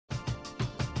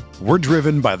We're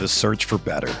driven by the search for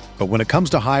better. But when it comes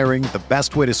to hiring, the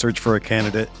best way to search for a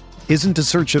candidate isn't to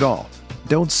search at all.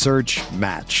 Don't search,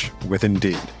 match with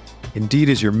Indeed. Indeed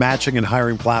is your matching and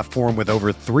hiring platform with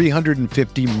over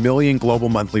 350 million global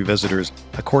monthly visitors,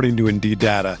 according to Indeed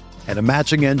data, and a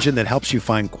matching engine that helps you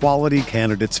find quality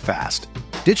candidates fast.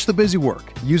 Ditch the busy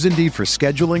work. Use Indeed for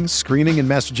scheduling, screening, and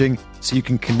messaging so you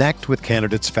can connect with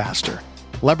candidates faster.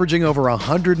 Leveraging over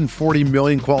 140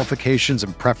 million qualifications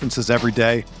and preferences every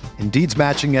day, Indeed's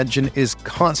matching engine is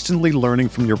constantly learning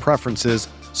from your preferences,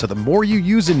 so the more you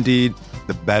use Indeed,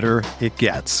 the better it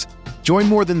gets. Join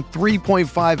more than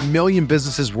 3.5 million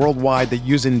businesses worldwide that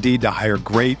use Indeed to hire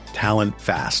great talent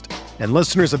fast. And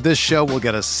listeners of this show will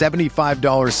get a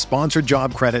 $75 sponsored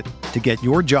job credit to get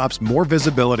your jobs more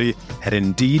visibility at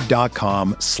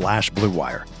Indeed.com/Blue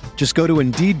Wire. Just go to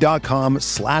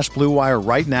Indeed.com/Blue Wire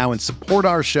right now and support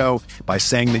our show by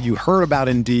saying that you heard about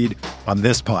Indeed on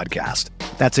this podcast.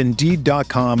 That's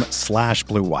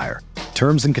Indeed.com/Blue Wire.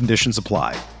 Terms and conditions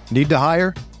apply. Need to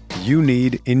hire? You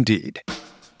need Indeed.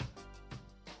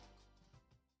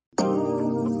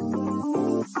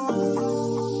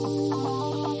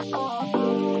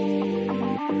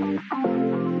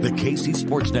 The KC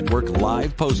Sports Network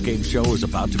live postgame show is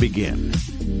about to begin.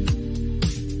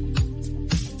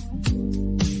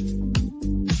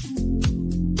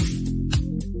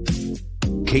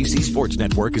 KC Sports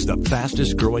Network is the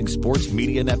fastest growing sports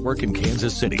media network in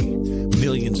Kansas City.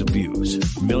 Millions of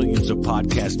views, millions of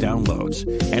podcast downloads,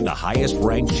 and the highest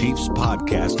ranked Chiefs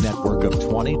podcast network of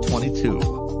 2022.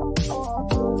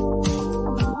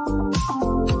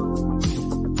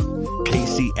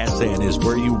 KCSN is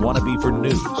where you want to be for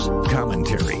news,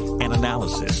 commentary, and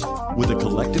analysis, with a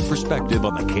collective perspective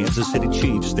on the Kansas City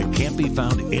Chiefs that can't be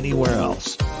found anywhere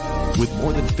else. With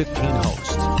more than 15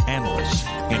 hosts, analysts,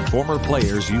 and former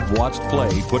players you've watched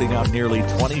play, putting out nearly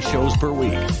 20 shows per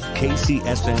week,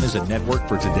 KCSN is a network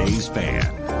for today's fan.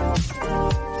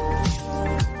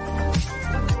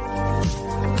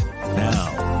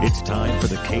 Now, it's time for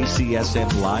the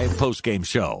KCSN live postgame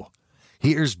show.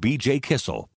 Here's BJ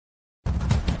Kissel.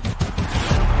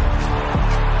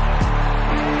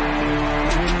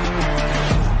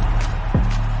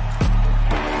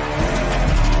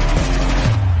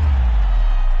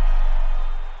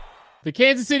 The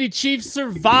Kansas City Chiefs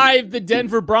survived the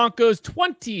Denver Broncos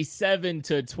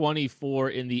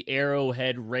 27-24 in the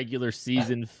Arrowhead regular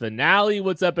season finale.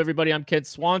 What's up, everybody? I'm Kent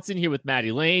Swanson here with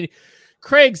Maddie Lane.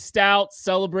 Craig Stout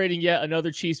celebrating yet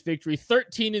another Chiefs victory.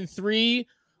 13-3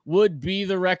 would be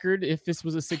the record if this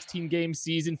was a 16-game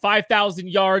season. 5,000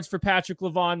 yards for Patrick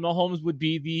Lavon Mahomes would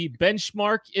be the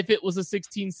benchmark if it was a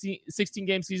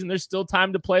 16-game season. There's still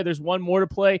time to play. There's one more to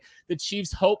play. The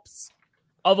Chiefs' hopes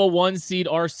of a 1 seed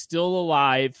are still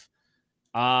alive.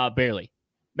 Barely.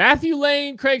 Matthew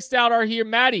Lane, Craig Stout are here.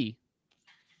 Maddie,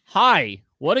 hi.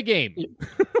 What a game.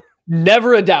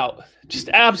 Never a doubt. Just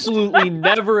absolutely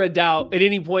never a doubt at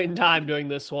any point in time during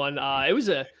this one. It was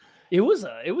a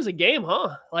game,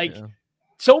 huh?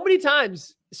 So many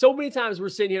times we're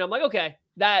sitting here and I'm like, okay,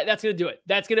 that's going to do it.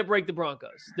 That's going to break the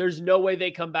Broncos. There's no way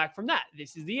they come back from that.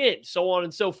 This is the end, so on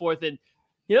and so forth. And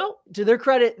to their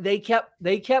credit, they kept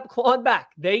clawing back.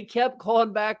 They kept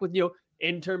clawing back with,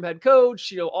 interim head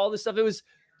coach, all this stuff. It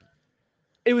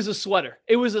was a sweater.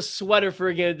 It was a sweater for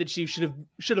a game that the Chiefs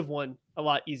should have won a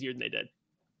lot easier than they did.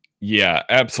 Yeah,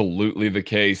 absolutely the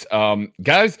case.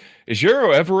 Guys,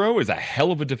 Ejiro Evero is a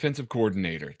hell of a defensive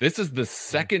coordinator. This is the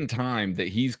second time that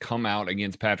he's come out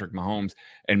against Patrick Mahomes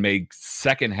and made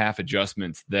second half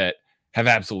adjustments that have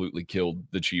absolutely killed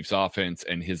the Chiefs offense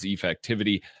and his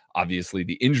effectivity. Obviously,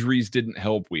 the injuries didn't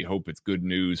help. We hope it's good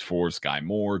news for Sky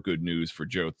Moore, good news for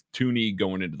Joe Thuney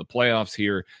going into the playoffs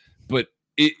here. But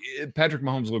Patrick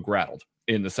Mahomes looked rattled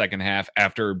in the second half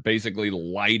after basically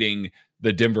lighting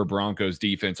the Denver Broncos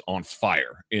defense on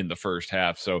fire in the first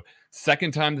half. So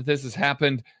second time that this has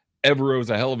happened, Evero's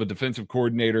a hell of a defensive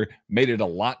coordinator, made it a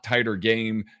lot tighter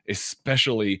game,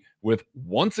 especially with,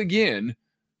 once again,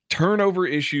 turnover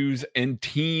issues and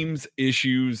teams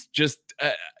issues. Just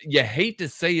you hate to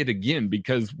say it again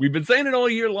because we've been saying it all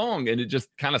year long, and it just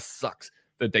kind of sucks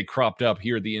that they cropped up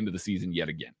here at the end of the season yet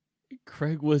again.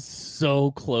 Craig was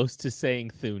so close to saying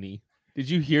Thuney. Did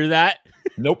you hear that?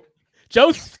 Nope.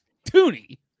 Joe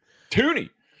Thuney.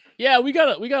 Yeah, we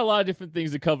got a lot of different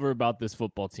things to cover about this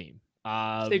football team.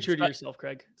 Stay true to yourself,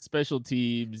 Craig. Special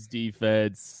teams,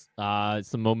 defense,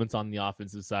 some moments on the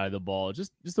offensive side of the ball.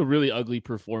 Just a really ugly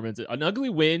performance, an ugly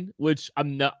win, which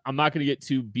I'm not going to get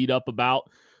too beat up about.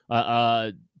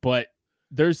 But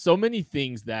there's so many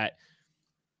things that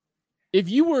if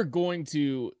you were going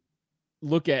to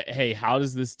look at, hey, how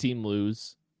does this team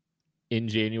lose? in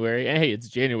January. And hey, it's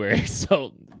January,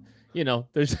 so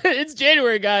there's it's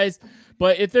January, guys.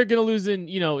 But if they're gonna lose in,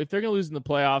 if they're gonna lose in the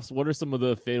playoffs, what are some of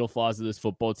the fatal flaws of this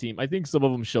football team? I think some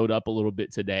of them showed up a little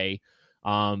bit today.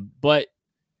 But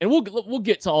we'll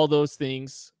get to all those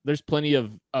things. There's plenty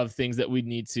of things that we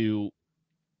need to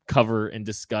cover and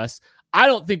discuss. I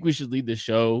don't think we should lead the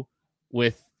show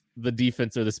with the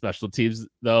defense or the special teams,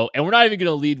 though, and we're not even going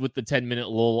to lead with the 10-minute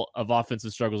lull of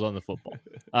offensive struggles on the football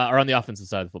or on the offensive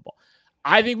side of the football.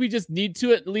 I think we just need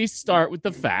to at least start with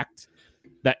the fact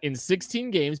that in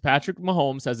 16 games, Patrick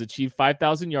Mahomes has achieved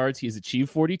 5,000 yards. He has achieved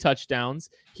 40 touchdowns.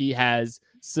 He has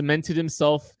cemented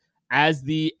himself as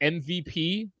the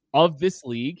MVP of this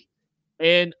league,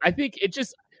 and I think I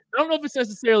don't know if it's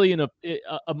necessarily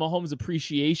a Mahomes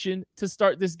appreciation to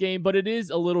start this game, but it is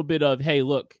a little bit of, hey,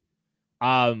 look.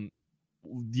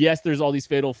 Yes, there's all these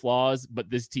fatal flaws, but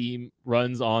this team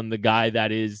runs on the guy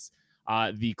that is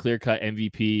the clear-cut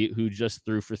MVP who just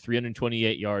threw for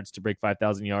 328 yards to break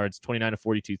 5,000 yards, 29 to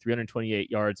 42, 328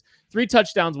 yards, 3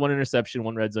 touchdowns, 1 interception,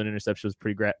 1 red zone interception was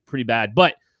pretty bad.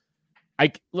 But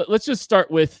let's start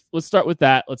with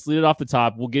that. Let's lead it off the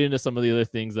top. We'll get into some of the other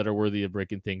things that are worthy of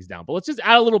breaking things down. But let's just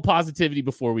add a little positivity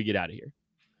before we get out of here.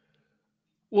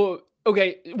 Well,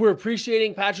 okay, we're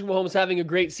appreciating Patrick Mahomes having a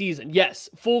great season. Yes,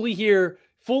 fully here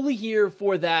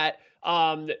for that.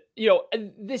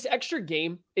 This extra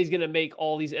game is going to make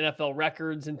all these NFL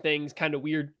records and things kind of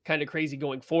weird, kind of crazy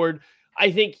going forward.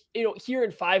 I think, here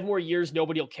in 5 more years,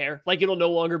 nobody will care. Like, it'll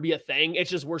no longer be a thing. It's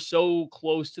just we're so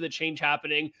close to the change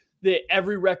happening that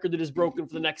every record that is broken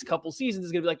for the next couple seasons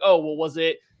is going to be like, oh, well, was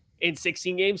it in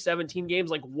 16 games, 17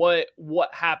 games? Like what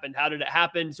happened? How did it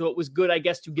happen? So it was good, I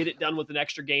guess, to get it done with an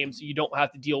extra game so you don't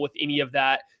have to deal with any of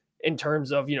that in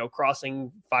terms of,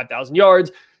 crossing 5,000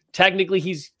 yards. Technically,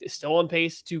 he's still on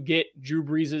pace to get Drew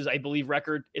Brees' I believe,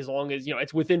 record as long as,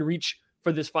 it's within reach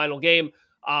for this final game.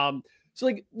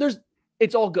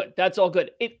 It's all good. That's all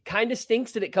good. It kind of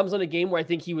stinks that it comes on a game where I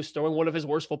think he was throwing one of his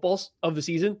worst footballs of the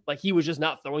season. Like, he was just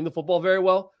not throwing the football very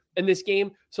well in this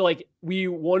game. So we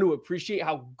want to appreciate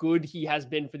how good he has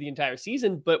been for the entire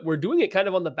season, but we're doing it kind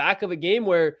of on the back of a game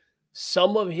where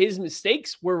some of his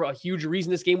mistakes were a huge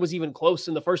reason this game was even close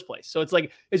in the first place. So it's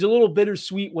a little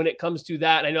bittersweet when it comes to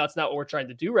that. And I know that's not what we're trying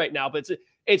to do right now, but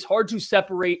it's hard to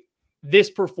separate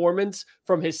this performance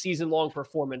from his season-long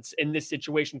performance in this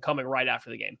situation coming right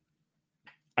after the game.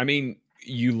 I mean,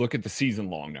 you look at the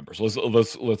season-long numbers.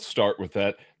 Let's start with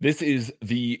that. This is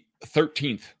the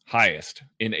 13th highest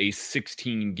in a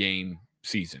 16-game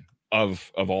season of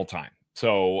all time.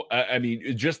 So, I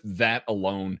mean, just that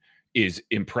alone is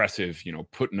impressive,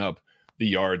 putting up the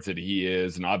yards that he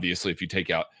is. And obviously, if you take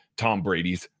out Tom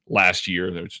Brady's last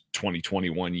year, there's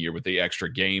 2021 year with the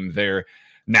extra game there.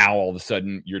 Now, all of a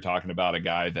sudden, you're talking about a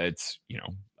guy that's,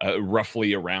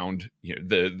 roughly around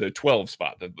the 12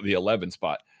 spot, the 11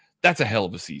 spot. That's a hell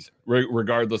of a season,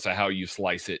 regardless of how you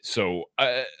slice it. So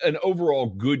an overall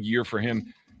good year for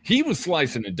him. He was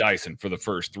slicing and dicing for the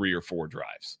first 3 or 4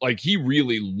 drives. Like, he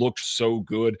really looked so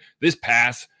good. This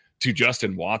pass to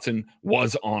Justin Watson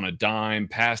was on a dime,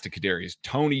 pass to Kadarius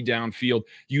Toney downfield.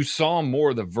 You saw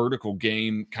more of the vertical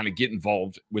game kind of get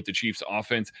involved with the Chiefs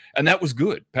offense, and that was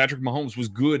good. Patrick Mahomes was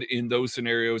good in those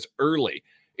scenarios early.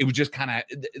 It was just kind of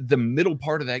the middle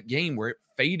part of that game where it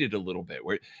faded a little bit,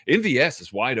 where MVS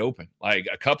is wide open. Like,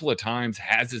 a couple of times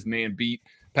has his man beat.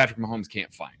 Patrick Mahomes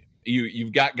can't find him.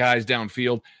 You've got guys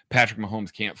downfield. Patrick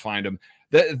Mahomes can't find him.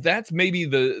 That's maybe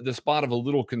the spot of a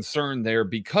little concern there,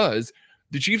 because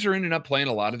the Chiefs are ending up playing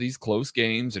a lot of these close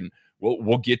games, and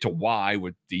we'll get to why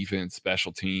with defense,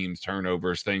 special teams,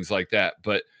 turnovers, things like that.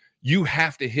 But you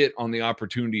have to hit on the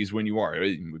opportunities when you are.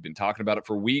 We've been talking about it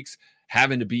for weeks,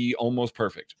 having to be almost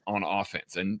perfect on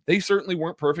offense. And they certainly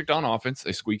weren't perfect on offense.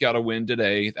 They squeak out a win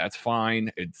today. That's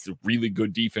fine. It's a really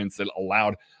good defense that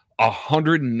allowed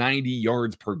 190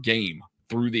 yards per game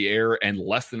through the air and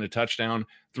less than a touchdown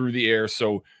through the air.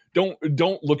 So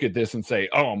don't look at this and say,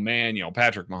 oh man,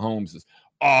 Patrick Mahomes is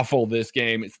awful this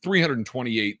game. It's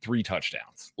 328, 3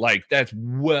 touchdowns. Like, that's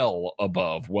well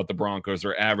above what the Broncos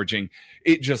are averaging.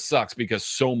 It just sucks because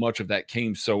so much of that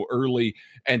came so early.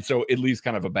 And so it leaves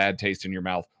kind of a bad taste in your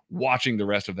mouth watching the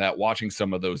rest of that, watching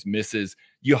some of those misses.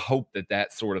 You hope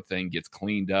that sort of thing gets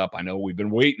cleaned up. I know we've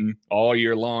been waiting all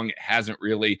year long. It hasn't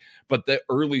really, but the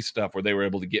early stuff where they were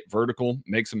able to get vertical,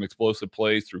 make some explosive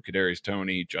plays through Kadarius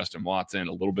Toney, Justin Watson,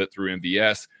 a little bit through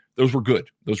MVS, those were good.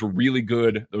 Those were really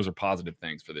good. Those are positive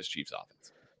things for this Chiefs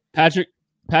offense.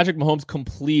 Patrick Mahomes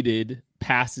completed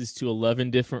passes to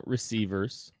 11 different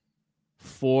receivers.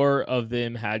 4 of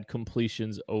them had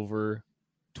completions over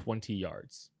 20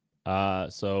 yards.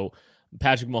 So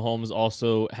Patrick Mahomes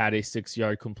also had a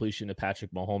 6-yard completion to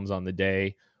Patrick Mahomes on the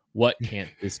day. What can't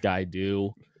this guy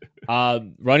do?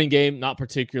 Running game, not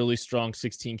particularly strong.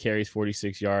 16 carries,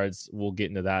 46 yards. We'll get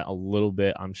into that a little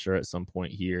bit, I'm sure, at some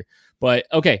point here. But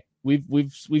okay,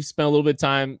 we've spent a little bit of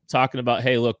time talking about,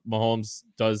 hey, look, Mahomes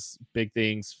does big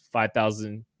things,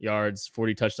 5,000 yards,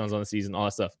 40 touchdowns on the season, all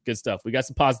that stuff. Good stuff. We got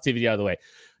some positivity out of the way.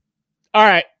 All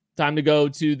right, time to go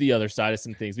to the other side of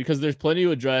some things, because there's plenty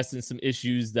to address and some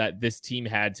issues that this team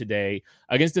had today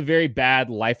against a very bad,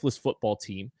 lifeless football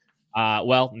team.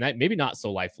 Maybe not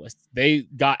so lifeless. They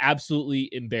got absolutely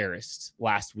embarrassed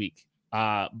last week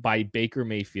by Baker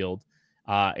Mayfield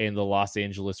and the Los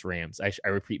Angeles Rams. I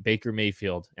repeat, Baker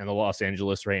Mayfield and the Los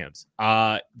Angeles Rams.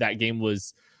 That game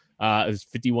was it was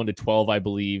 51-12, I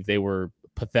believe. They were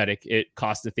pathetic. It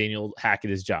cost Nathaniel Hackett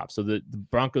his job. So the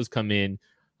Broncos come in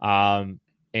and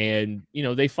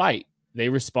they fight. They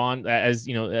respond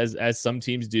as some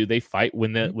teams do. They fight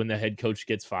when the head coach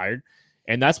gets fired,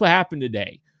 and that's what happened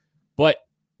today. But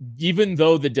even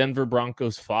though the Denver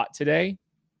Broncos fought today,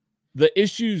 the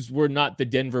issues were not the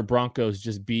Denver Broncos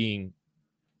just being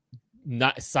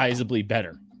not sizably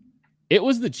better. It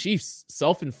was the Chiefs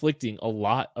self-inflicting a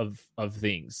lot of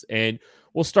things. And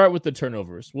we'll start with the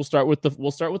turnovers. We'll start with the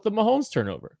Mahomes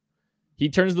turnover. He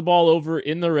turns the ball over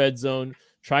in the red zone,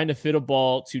 trying to fit a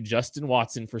ball to Justin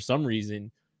Watson for some reason.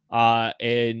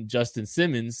 And Justin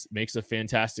Simmons makes a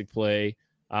fantastic play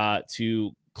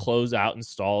to close out and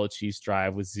stall a Chiefs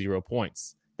drive with 0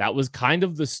 points. That was kind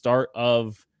of the start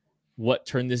of what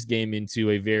turned this game into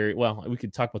a very, well, we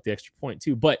could talk about the extra point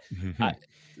too, but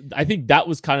I think that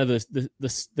was kind of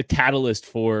the catalyst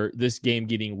for this game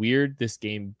getting weird, this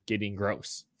game getting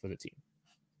gross for the team.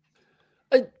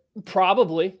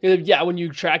 Probably. Yeah, when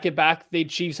you track it back, the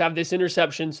Chiefs have this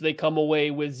interception, so they come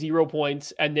away with 0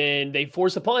 points, and then they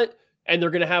force a punt, and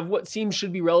they're going to have what seems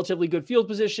should be relatively good field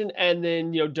position. And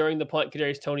then, during the punt,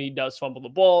 Kadarius Toney does fumble the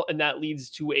ball, and that leads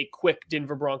to a quick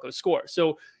Denver Broncos score.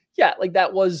 So yeah, like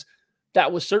that was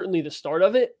certainly the start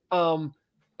of it.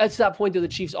 At that point, though, the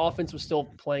Chiefs offense was still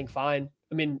playing fine.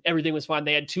 I mean, everything was fine.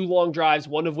 They had 2 long drives,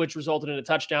 one of which resulted in a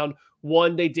touchdown.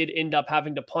 One, they did end up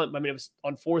having to punt. I mean, it was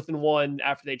on 4th and 1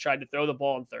 after they tried to throw the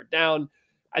ball on 3rd down.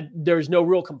 There's no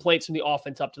real complaints from the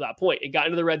offense up to that point. It got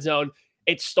into the red zone.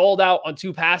 It stalled out on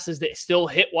 2 passes that still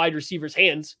hit wide receivers'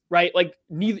 hands, right? Like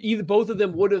both of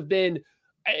them would have been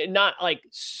not like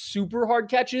super hard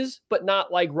catches, but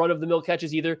not like run-of-the-mill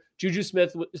catches either. Juju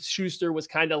Smith-Schuster was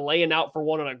kind of laying out for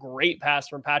one on a great pass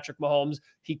from Patrick Mahomes.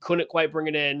 He couldn't quite bring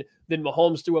it in. Then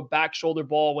Mahomes threw a back shoulder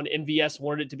ball when MVS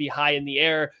wanted it to be high in the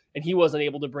air, and he wasn't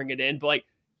able to bring it in. But like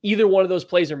either one of those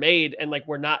plays are made, and like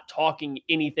we're not talking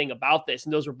anything about this.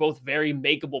 And those were both very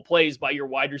makeable plays by your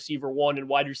wide receiver 1 and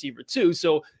wide receiver 2.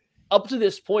 So up to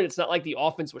this point, it's not like the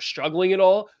offense was struggling at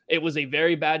all. It was a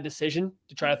very bad decision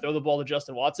to try to throw the ball to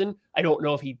Justin Watson. I don't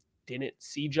know if he didn't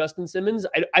see Justin Simmons.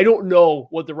 I don't know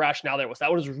what the rationale there was. That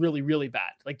one was really, really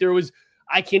bad. Like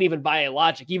I can't even buy a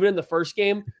logic. Even in the first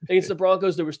game against the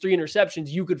Broncos, there was 3 interceptions.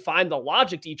 You could find the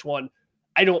logic to each one.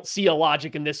 I don't see a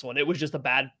logic in this one. It was just a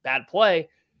bad play.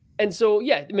 And so,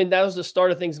 yeah, I mean, that was the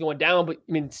start of things going down, but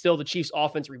I mean, still the Chiefs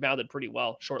offense rebounded pretty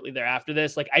well shortly thereafter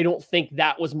this. Like, I don't think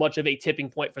that was much of a tipping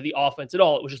point for the offense at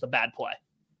all. It was just a bad play.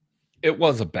 It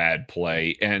was a bad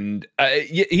play, and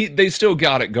they still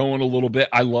got it going a little bit.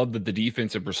 I love that the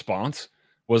defensive response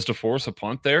was to force a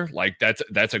punt there. Like,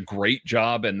 that's a great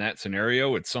job in that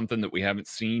scenario. It's something that we haven't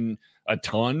seen a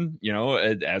ton,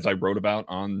 as I wrote about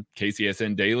on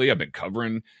KCSN Daily. I've been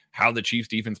covering how the Chiefs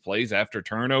defense plays after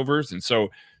turnovers. And so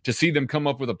to see them come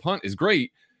up with a punt is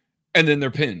great. And then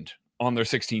they're pinned on their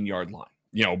 16-yard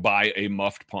line, by a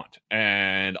muffed punt,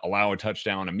 and allow a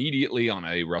touchdown immediately on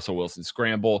a Russell Wilson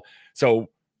scramble. So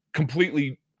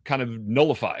completely kind of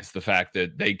nullifies the fact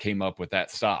that they came up with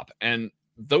that stop. And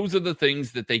those are the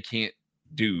things that they can't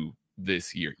do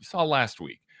this year. You saw last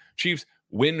week, Chiefs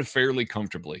win fairly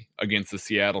comfortably against the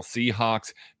Seattle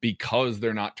Seahawks because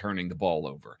they're not turning the ball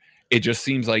over. It just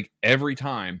seems like every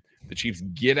time the Chiefs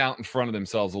get out in front of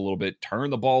themselves a little bit, turn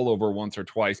the ball over once or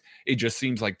twice, it just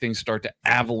seems like things start to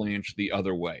avalanche the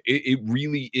other way. It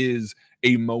really is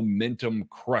a momentum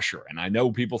crusher. And I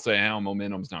know people say how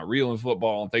momentum's not real in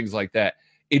football and things like that.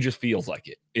 It just feels like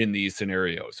it in these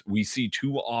scenarios. We see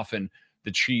too often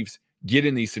the Chiefs get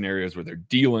in these scenarios where they're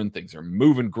dealing, things are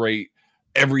moving great,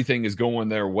 everything is going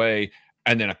their way,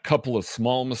 and then a couple of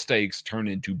small mistakes turn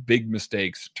into big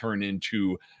mistakes, turn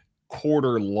into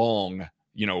quarter long,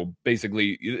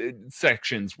 basically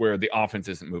sections where the offense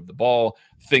isn't moved the ball,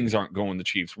 things aren't going the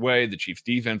Chiefs' way, the Chiefs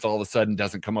defense all of a sudden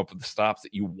doesn't come up with the stops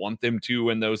that you want them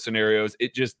to in those scenarios.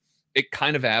 It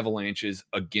kind of avalanches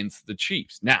against the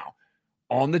Chiefs. Now,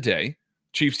 on the day,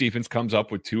 Chiefs defense comes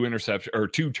up with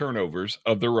 2 turnovers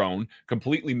of their own,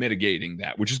 completely mitigating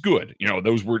that, which is good.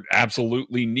 Those were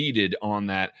absolutely needed on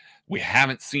that. We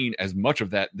haven't seen as much of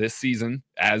that this season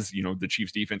as, the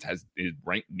Chiefs defense is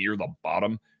ranked near the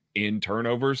bottom in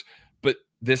turnovers. But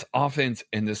this offense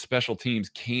and this special teams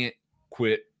can't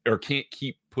quit or can't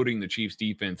keep putting the Chiefs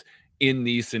defense in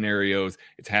these scenarios.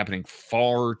 It's happening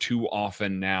far too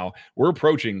often now. We're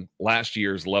approaching last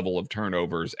year's level of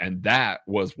turnovers, and that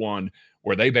was one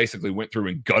where they basically went through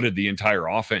and gutted the entire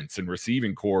offense and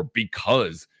receiving core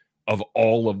because of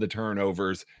all of the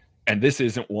turnovers. And this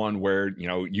isn't one where,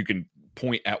 you can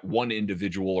point at one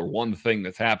individual or one thing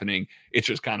that's happening. It's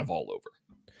just kind of all over.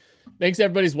 Thanks,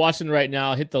 everybody's watching right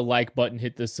now. Hit the like button,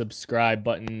 hit the subscribe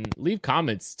button, leave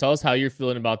comments. Tell us how you're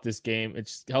feeling about this game. It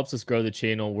just helps us grow the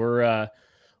channel. We're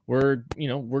going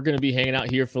to be hanging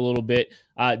out here for a little bit.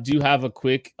 Do have a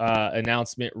quick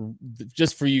announcement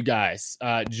just for you guys.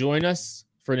 Join us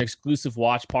for an exclusive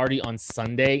watch party on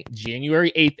Sunday,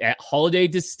 January 8th at Holiday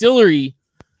Distillery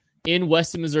in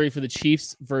Weston, Missouri for the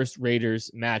Chiefs versus Raiders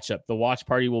matchup. The watch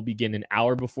party will begin an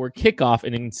hour before kickoff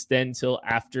and extend till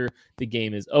after the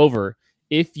game is over.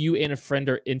 If you and a friend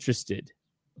are interested,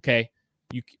 okay,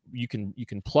 you can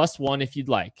 +1 if you'd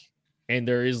like, and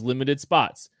there is limited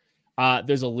spots.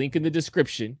 There's a link in the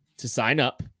description to sign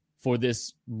up for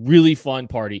this really fun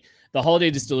party. The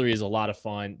Holiday Distillery is a lot of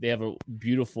fun. They have a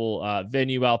beautiful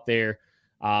venue out there.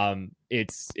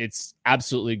 It's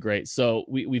absolutely great. So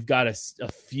we've got a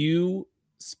few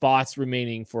spots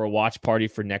remaining for a watch party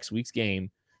for next week's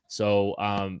game.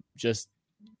 So just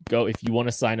go if you want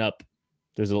to sign up.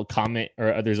 There's a comment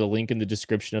or there's a link in the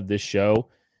description of this show.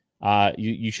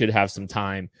 You should have some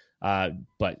time,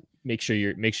 but make sure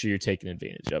you're taking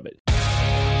advantage of it.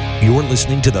 You're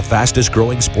listening to the fastest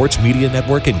growing sports media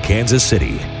network in Kansas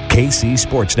City, KC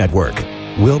Sports Network.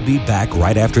 We'll be back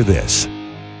right after this.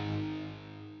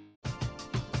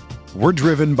 We're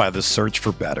driven by the search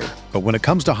for better. But when it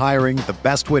comes to hiring, the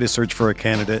best way to search for a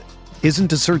candidate isn't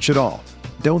to search at all.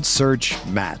 Don't search,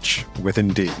 match with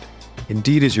Indeed.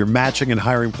 Indeed is your matching and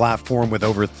hiring platform with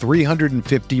over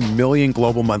 350 million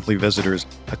global monthly visitors,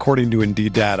 according to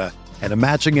Indeed data, and a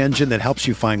matching engine that helps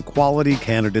you find quality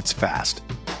candidates fast.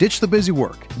 Ditch the busy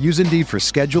work. Use Indeed for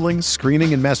scheduling,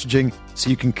 screening, and messaging so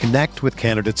you can connect with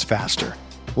candidates faster.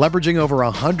 Leveraging over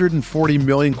 140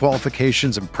 million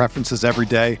qualifications and preferences every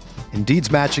day,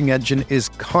 Indeed's matching engine is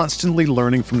constantly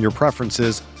learning from your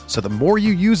preferences, so the more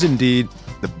you use Indeed,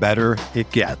 the better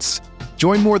it gets.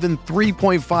 Join more than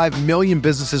 3.5 million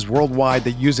businesses worldwide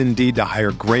that use Indeed to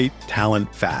hire great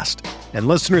talent fast. And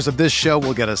listeners of this show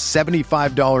will get a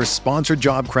 $75 sponsored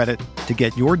job credit to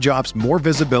get your jobs more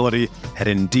visibility at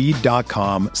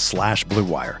Indeed.com/Blue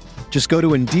Wire. Just go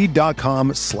to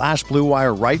Indeed.com/Blue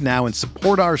Wire right now and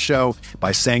support our show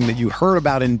by saying that you heard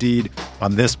about Indeed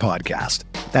on this podcast.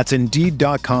 That's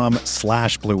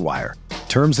Indeed.com/Blue Wire.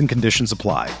 Terms and conditions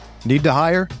apply. Need to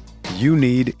hire? You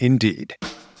need Indeed.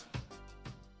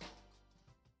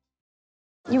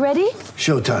 You ready?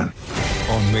 Showtime.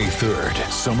 On May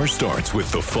 3rd, summer starts with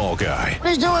The Fall Guy.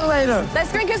 Let's do it later.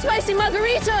 Let's drink a spicy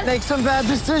margarita. Make some bad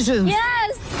decisions.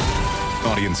 Yes!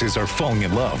 Audiences are falling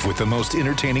in love with the most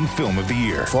entertaining film of the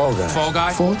year. Fall Guy. Fall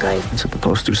Guy? Fall guy. That's what the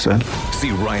poster said. See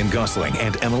Ryan Gosling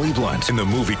and Emily Blunt in the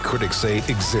movie critics say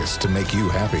exists to make you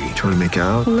happy. Trying to make it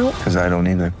out? Nope. Because I don't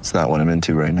either. It's not what I'm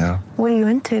into right now. What are you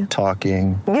into?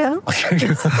 Talking. Yeah.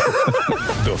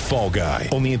 The Fall Guy.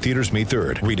 Only in theaters May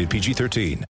 3rd. Rated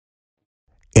PG-13.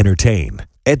 Entertain,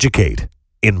 educate,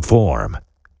 inform.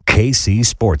 KC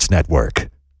Sports Network.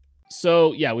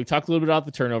 So yeah, we've talked a little bit about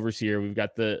the turnovers here. We've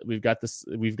got the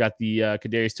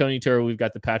Kadarius Toney turnover. We've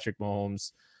got the Patrick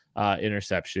Mahomes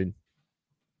interception.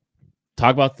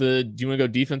 Talk about do you want to go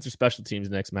defense or special teams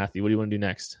next, Matthew? What do you want to do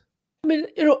next? I mean,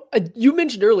 you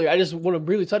mentioned earlier, I just want to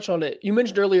really touch on it. You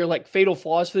mentioned earlier, like fatal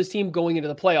flaws for this team going into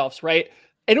the playoffs, right?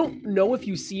 I don't know if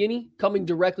you see any coming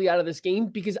directly out of this game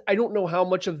because I don't know how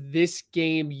much of this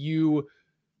game you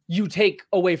take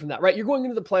away from that, right? You're going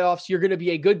into the playoffs. You're going to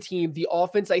be a good team. The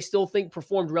offense, I still think,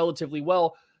 performed relatively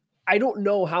well. I don't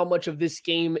know how much of this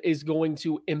game is going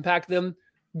to impact them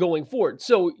going forward.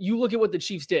 So you look at what the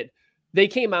Chiefs did. They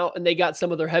came out and they got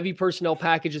some of their heavy personnel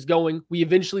packages going. We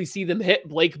eventually see them hit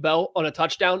Blake Bell on a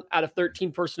touchdown out of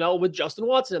 13 personnel with Justin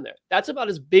Watson in there. That's about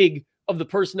as big of the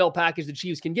personnel package the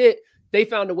Chiefs can get. They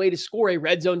found a way to score a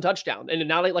red zone touchdown, and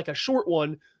not like a short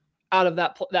one out of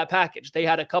that package. They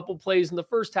had a couple plays in the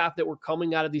first half that were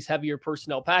coming out of these heavier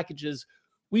personnel packages.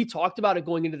 We talked about it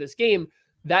going into this game.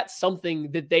 That's something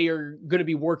that they are going to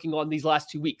be working on these last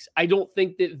 2 weeks. I don't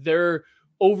think that they're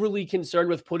overly concerned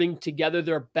with putting together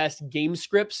their best game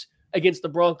scripts against the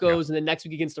Broncos and then next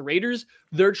week against the Raiders.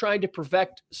 They're trying to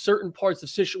perfect certain parts of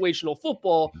situational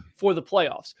football for the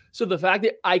playoffs. So the fact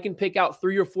that I can pick out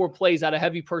 3 or 4 plays out of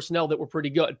heavy personnel that were pretty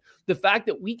good, the fact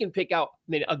that we can pick out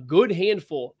a good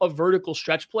handful of vertical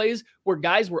stretch plays where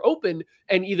guys were open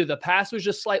and either the pass was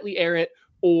just slightly errant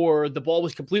or the ball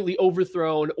was completely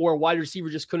overthrown, or a wide receiver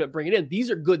just couldn't bring it in.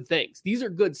 These are good things. These are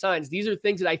good signs. These are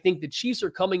things that I think the Chiefs are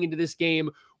coming into this game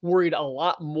worried a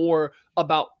lot more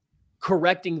about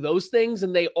correcting those things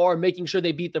than they are making sure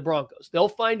they beat the Broncos. They'll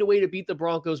find a way to beat the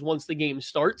Broncos once the game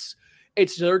starts.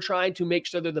 They're trying to make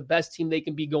sure they're the best team they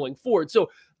can be going forward.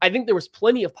 So I think there was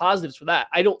plenty of positives for that.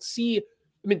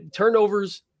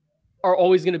 Turnovers are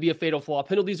always going to be a fatal flaw.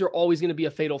 Penalties are always going to be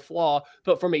a fatal flaw.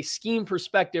 But from a scheme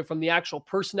perspective, from the actual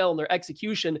personnel and their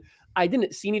execution, I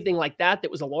didn't see anything like that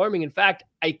was alarming. In fact,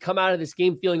 I come out of this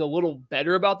game feeling a little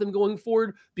better about them going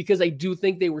forward because I do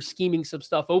think they were scheming some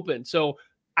stuff open. So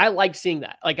I like seeing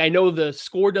that. Like, I know the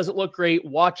score doesn't look great.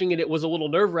 Watching it was a little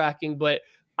nerve-wracking, but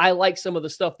I like some of the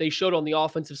stuff they showed on the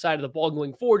offensive side of the ball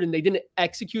going forward, and they didn't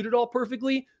execute it all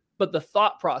perfectly, but the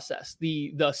thought process,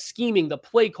 the scheming, the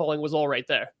play calling was all right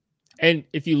there. And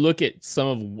if you look at some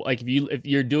of, like, if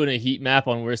you're doing a heat map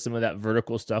on where some of that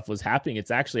vertical stuff was happening,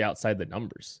 it's actually outside the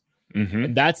numbers. Mm-hmm.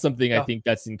 And that's something I think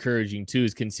that's encouraging too,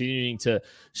 is continuing to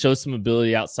show some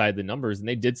ability outside the numbers. And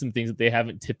they did some things that they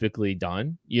haven't typically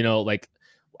done. Like,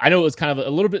 I know it was kind of a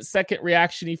little bit second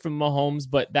reaction-y from Mahomes,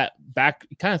 but that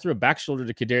kind of threw a back shoulder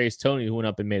to Kadarius Toney, who went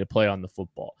up and made a play on the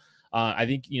football. I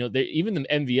think, even the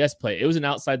MVS play, it was an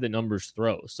outside the numbers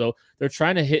throw. So they're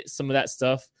trying to hit some of that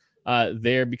stuff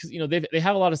there because, they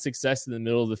have a lot of success in the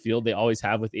middle of the field. They always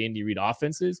have with Andy Reid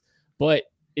offenses, but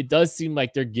it does seem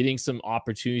like they're getting some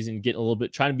opportunities and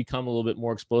trying to become a little bit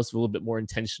more explosive, a little bit more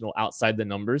intentional outside the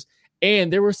numbers.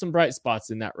 And there were some bright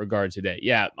spots in that regard today.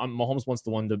 Yeah, Mahomes wants the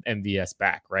one to MVS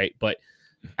back, right? But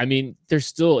there's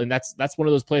still, and that's one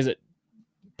of those plays that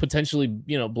potentially,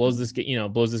 blows this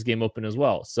game open as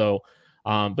well. So,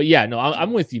 but yeah, no,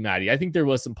 I'm with you, Maddie. I think there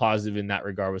was some positive in that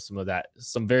regard with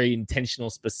some very intentional,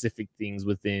 specific things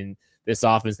within this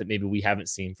offense that maybe we haven't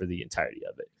seen for the entirety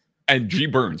of it. And G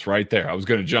Burns right there. I was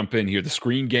going to jump in here. The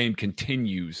screen game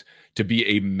continues to be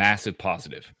a massive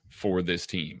positive for this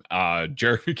team.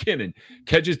 Jerick McKinnon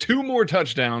catches 2 more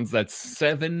touchdowns. That's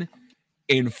 7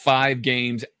 in 5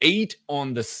 games, 8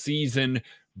 on the season,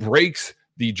 breaks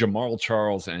the Jamal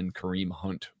Charles and Kareem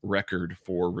Hunt record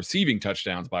for receiving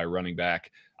touchdowns by a running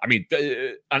back.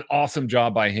 An awesome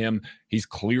job by him. He's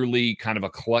clearly kind of a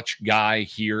clutch guy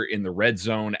here in the red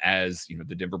zone as,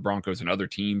 the Denver Broncos and other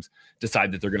teams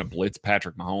decide that they're going to blitz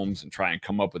Patrick Mahomes and try and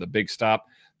come up with a big stop.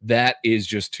 That is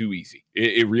just too easy.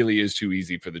 It really is too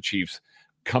easy for the Chiefs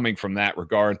coming from that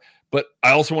regard. But I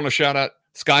also want to shout out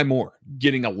Sky Moore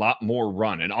getting a lot more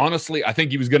run. And honestly, I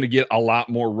think he was going to get a lot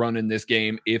more run in this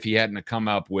game if he hadn't come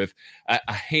up with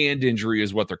a hand injury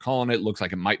is what they're calling it. Looks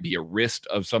like it might be a wrist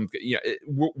of some,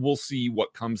 we'll see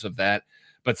what comes of that.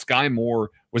 But Sky Moore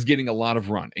was getting a lot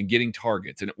of run and getting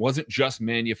targets. And it wasn't just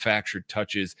manufactured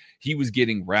touches. He was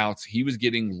getting routes. He was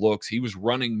getting looks. He was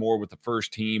running more with the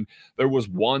first team. There was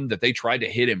one that they tried to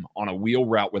hit him on a wheel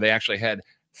route where they actually had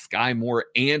Sky Moore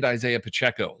and Isaiah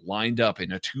Pacheco lined up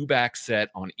in a 2-back set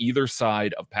on either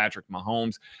side of Patrick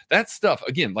Mahomes. That stuff,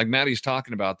 again, like Maddie's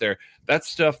talking about there, that's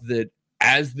stuff that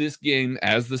as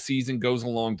the season goes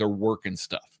along, they're working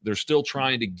stuff. They're still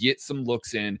trying to get some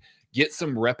looks in, get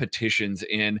some repetitions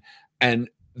in, and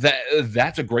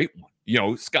that's a great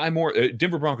one. Sky Moore,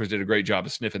 Denver Broncos did a great job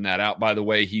of sniffing that out. By the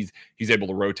way, he's able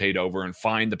to rotate over and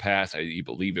find the pass. I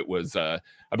believe it was a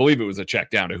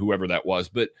check down to whoever that was,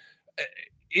 but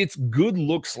it's good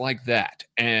looks like that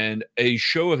and a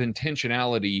show of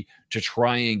intentionality to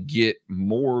try and get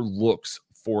more looks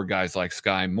for guys like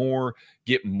Sky Moore,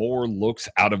 get more looks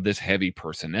out of this heavy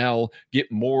personnel, get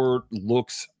more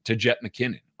looks to Jet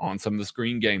McKinnon on some of the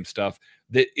screen game stuff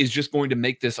that is just going to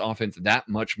make this offense that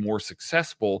much more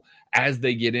successful as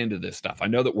they get into this stuff. I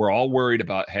know that we're all worried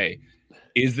about, hey,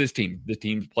 is the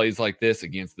team plays like this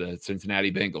against the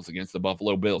Cincinnati Bengals, against the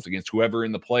Buffalo Bills, against whoever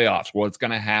in the playoffs, what's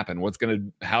going to happen?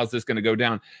 How's this going to go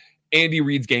down? Andy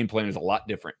Reid's game plan is a lot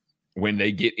different when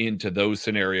they get into those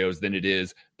scenarios than it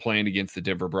is playing against the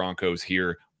Denver Broncos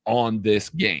here on this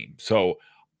game. So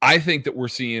I think that we're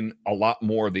seeing a lot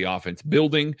more of the offense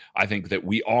building. I think that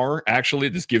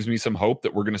this gives me some hope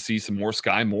that we're going to see some more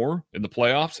Sky Moore in the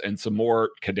playoffs and some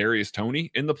more Kadarius Toney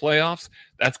in the playoffs.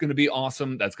 That's going to be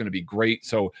awesome. That's going to be great.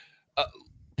 So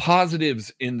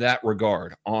positives in that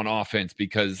regard on offense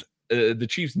because the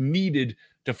Chiefs needed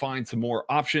to find some more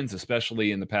options,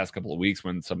 especially in the past couple of weeks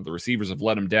when some of the receivers have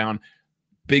let them down.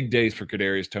 big days for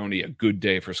Kadarius Toney, a good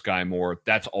day for Sky Moore.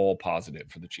 That's all positive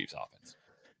for the Chiefs offense.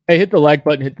 Hey, hit the like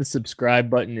button, hit the subscribe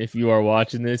button if you are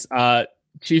watching this.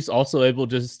 Chiefs also able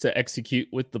just to execute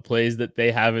with the plays that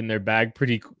they have in their bag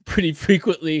pretty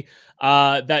frequently.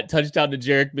 That touchdown to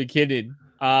Jerick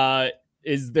McKinnon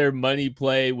is their money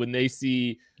play when they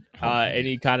see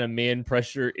any kind of man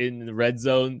pressure in the red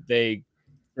zone. They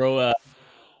throw a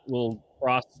little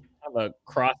cross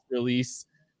release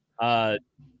to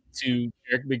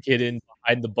Jerick McKinnon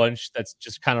behind the bunch that's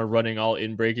just kind of running all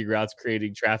in breaking routes,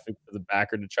 creating traffic for the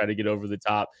backer to try to get over the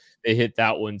top. They hit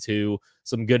that one too.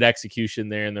 Some good execution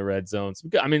there in the red zone.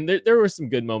 There were some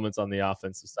good moments on the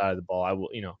offensive side of the ball.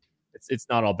 It's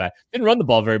not all bad. Didn't run the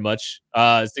ball very much.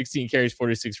 16 carries,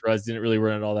 46 runs. Didn't really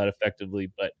run it all that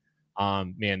effectively, but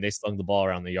man, they slung the ball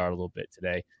around the yard a little bit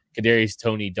today. Kadarius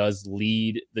Toney does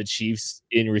lead the Chiefs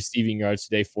in receiving yards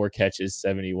today. 4 catches,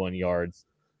 71 yards.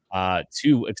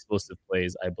 2 explosive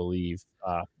plays, I believe,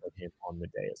 for him on the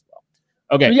day as well.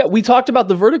 Okay. Yeah, we talked about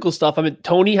the vertical stuff. I mean,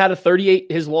 Toney had a 38.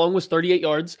 His long was 38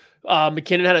 yards.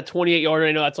 McKinnon had a 28-yarder.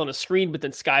 I know that's on a screen, but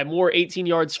then Sky Moore,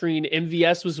 18-yard screen.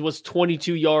 MVS was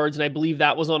 22 yards, and I believe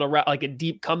that was on a route, like a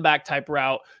deep comeback type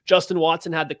route. Justin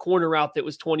Watson had the corner route that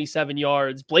was 27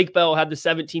 yards. Blake Bell had the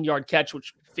 17-yard catch,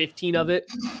 which 15 of it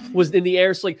was in the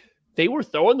air. So, they were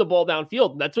throwing the ball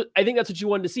downfield. And I think that's what you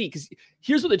wanted to see. Because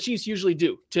here's what the Chiefs usually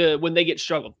do when they get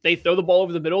struggled. They throw the ball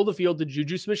over the middle of the field to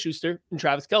Juju Smith-Schuster and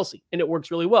Travis Kelce, and it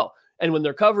works really well. And when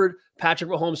they're covered, Patrick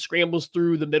Mahomes scrambles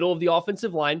through the middle of the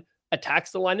offensive line,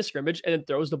 attacks the line of scrimmage, and then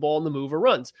throws the ball in the move or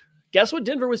runs. Guess what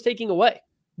Denver was taking away?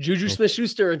 Juju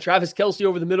Smith-Schuster and Travis Kelce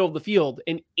over the middle of the field.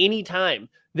 And any time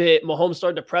that Mahomes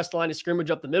started to press the line of scrimmage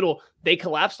up the middle, they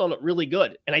collapsed on it really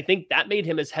good. And I think that made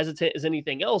him as hesitant as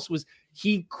anything else. Was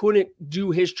he couldn't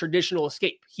do his traditional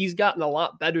escape. He's gotten a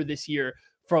lot better this year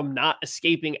from not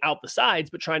escaping out the sides,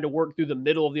 but trying to work through the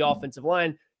middle of the offensive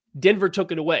line. Denver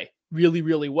took it away really,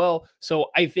 really well. So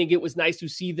I think it was nice to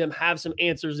see them have some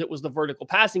answers. It was the vertical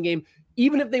passing game.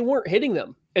 Even if they weren't hitting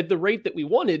them at the rate that we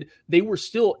wanted, they were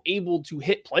still able to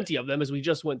hit plenty of them as we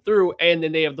just went through. And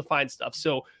then they have the fine stuff.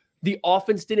 So the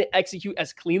offense didn't execute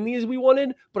as cleanly as we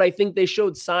wanted, but I think they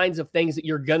showed signs of things that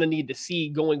you're going to need to see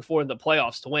going forward in the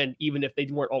playoffs to win, even if they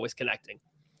weren't always connecting.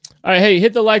 All right. Hey,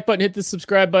 hit the like button, hit the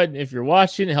subscribe button. If you're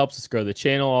watching, it helps us grow the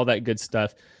channel, all that good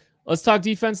stuff. Let's talk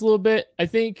defense a little bit. I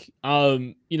think, up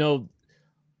and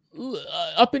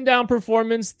down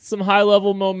performance, some high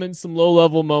level moments, some low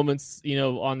level moments,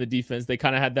 on the defense. They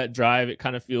kind of had that drive. It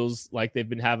kind of feels like they've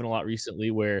been having a lot recently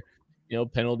where,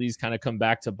 penalties kind of come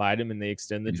back to bite them and they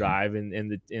extend the drive and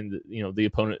the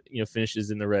opponent,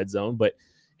 finishes in the red zone. But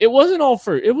it wasn't all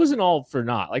for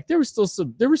naught. Like there were still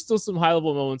some high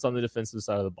level moments on the defensive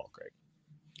side of the ball, Craig.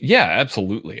 Yeah,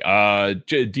 absolutely.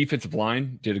 Defensive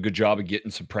line did a good job of getting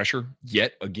some pressure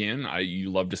yet again.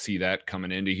 You love to see that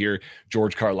coming into here.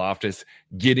 George Karlaftis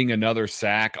getting another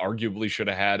sack, arguably should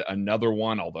have had another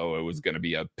one, although it was going to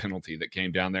be a penalty that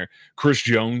came down there. Chris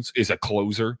Jones is a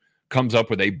closer, comes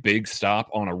up with a big stop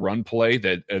on a run play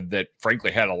that frankly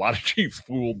had a lot of Chiefs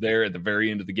fooled there at the very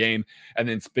end of the game, and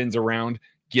then spins around,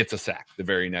 gets a sack the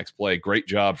very next play. Great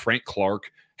job. Frank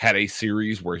Clark had a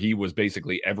series where he was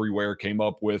basically everywhere, came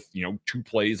up with, 2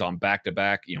 plays on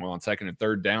back-to-back, on second and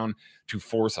third down to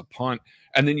force a punt.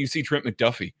 And then you see Trent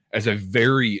McDuffie as a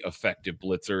very effective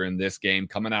blitzer in this game,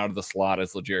 coming out of the slot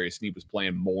as L'Jarius Sneed was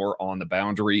playing more on the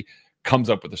boundary, comes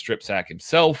up with a strip sack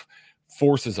himself,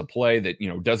 forces a play that,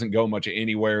 doesn't go much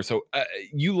anywhere. So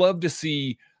you love to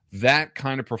see that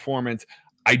kind of performance.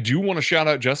 I do want to shout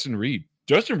out Justin Reed.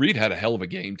 Justin Reed had a hell of a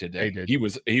game today.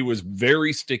 He was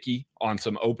very sticky on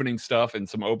some opening stuff and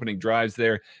some opening drives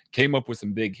there, came up with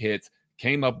some big hits,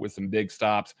 came up with some big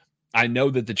stops. I know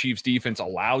that the Chiefs defense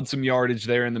allowed some yardage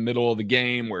there in the middle of the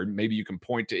game where maybe you can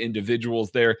point to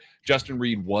individuals there. Justin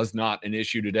Reed was not an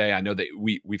issue today. I know that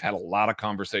we've had a lot of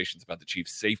conversations about the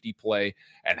Chiefs safety play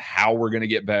and how we're going to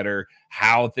get better,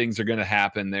 how things are going to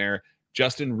happen there.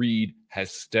 Justin Reed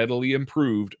has steadily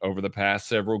improved over the past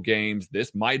several games.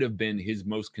 This might have been his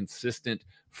most consistent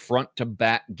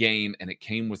front-to-back game, and it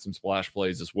came with some splash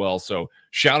plays as well. So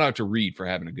shout out to Reed for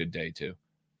having a good day too.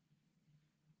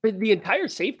 The entire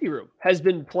safety room has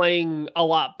been playing a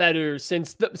lot better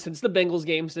since the Bengals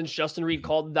game, since Justin Reed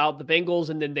called out the Bengals,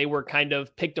 and then they were kind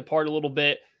of picked apart a little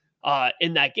bit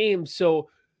in that game. So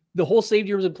the whole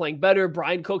safety room has been playing better.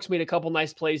 Brian Cooks made a couple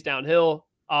nice plays downhill.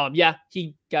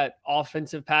 He got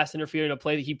offensive pass interference in a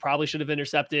play that he probably should have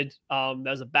intercepted. That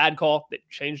was a bad call that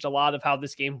changed a lot of how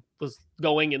this game was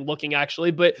going and looking actually,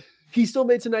 but he still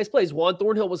made some nice plays. Juan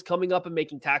Thornhill was coming up and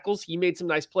making tackles. He made some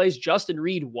nice plays. Justin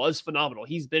Reed was phenomenal.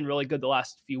 He's been really good the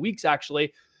last few weeks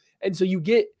actually. And so you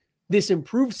get this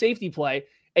improved safety play,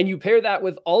 and you pair that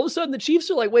with all of a sudden the Chiefs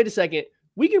are like, wait a second,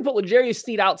 we can put L'Jarius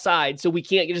Sneed outside so we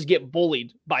can't just get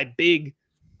bullied by big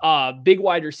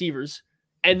wide receivers.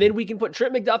 And then we can put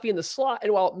Trent McDuffie in the slot.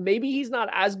 And while maybe he's not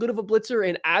as good of a blitzer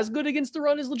and as good against the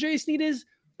run as L'Jarius Sneed is,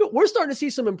 but we're starting to see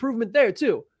some improvement there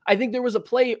too. I think there was a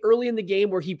play early in the game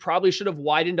where he probably should have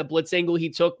widened a blitz angle he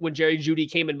took when Jerry Jeudy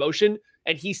came in motion,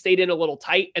 and he stayed in a little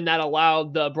tight, and that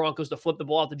allowed the Broncos to flip the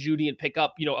ball out to Jeudy and pick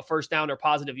up, a first down or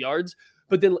positive yards.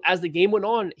 But then as the game went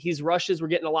on, his rushes were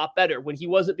getting a lot better. When he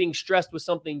wasn't being stressed with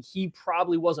something he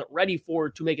probably wasn't ready for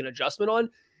to make an adjustment on,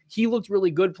 he looked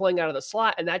really good playing out of the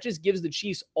slot, and that just gives the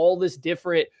Chiefs all this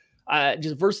different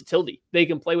just versatility they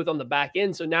can play with on the back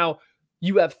end. So now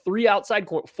you have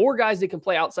four guys that can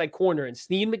play outside corner, and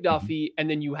Sneed and McDuffie, and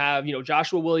then you have,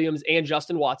 Joshua Williams and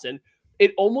Justin Watson.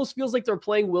 It almost feels like they're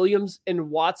playing Williams and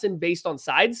Watson based on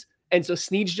sides. And so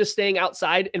Sneed's just staying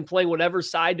outside and playing whatever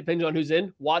side, depending on who's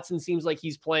in. Watson seems like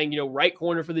he's playing, right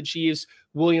corner for the Chiefs.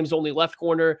 Williams only left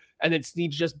corner. And then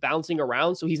Sneed's just bouncing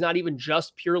around. So he's not even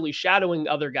just purely shadowing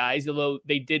other guys, although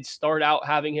they did start out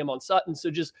having him on Sutton.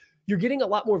 So just you're getting a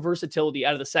lot more versatility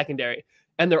out of the secondary.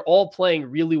 And they're all playing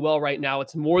really well right now.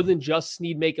 It's more than just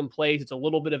Sneed making plays. It's a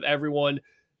little bit of everyone.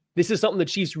 This is something the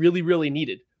Chiefs really, really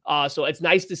needed. So it's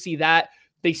nice to see that.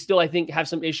 They still, I think, have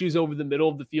some issues over the middle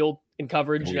of the field in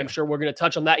coverage, and I'm sure we're going to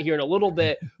touch on that here in a little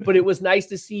bit. But it was nice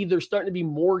to see there's starting to be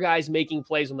more guys making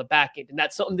plays on the back end, and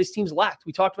that's something this team's lacked.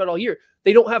 We talked about all year.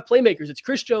 They don't have playmakers. It's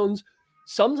Chris Jones,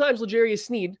 sometimes L'Jarius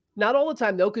Sneed, not all the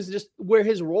time, though, because just where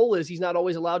his role is, he's not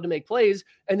always allowed to make plays.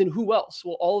 And then who else?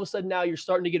 Well, all of a sudden now you're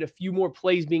starting to get a few more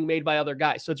plays being made by other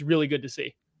guys, so it's really good to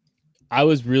see. I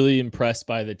was really impressed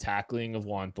by the tackling of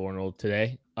Juan Thornhill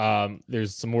today.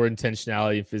 There's some more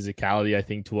intentionality and physicality, I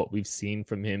think, to what we've seen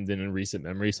from him than in recent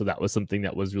memory. So that was something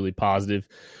that was really positive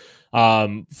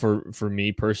for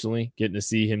me personally, getting to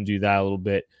see him do that a little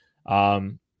bit.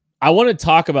 I want to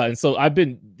talk about, and so I've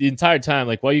been the entire time,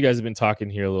 like while you guys have been talking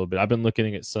here a little bit, I've been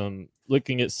looking at some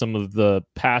of the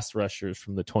pass rushers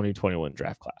from the 2021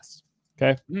 draft class.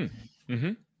 Okay.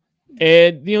 Mm-hmm.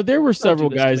 And there were several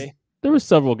guys. There were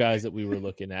several guys that we were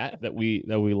looking at that we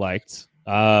liked.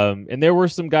 And there were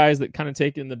some guys that kind of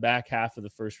taken the back half of the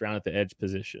first round at the edge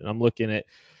position. I'm looking at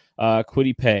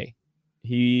Kwity Paye.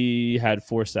 He had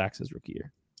 4 sacks his rookie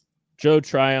year. Joe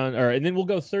Tryon, and then we'll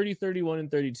go 30, 31, and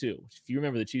 32. If you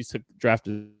remember, the Chiefs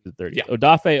drafted at 30. Yeah.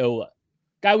 Odafe Ola,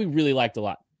 guy we really liked a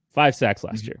lot. 5 sacks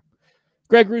last year.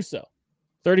 Greg Russo,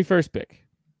 31st pick.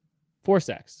 4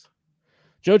 sacks.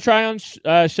 Joe Tryon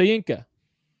Shayinka,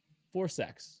 4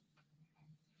 sacks.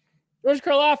 George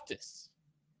Karlaftis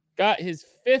got his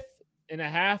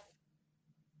 5.5.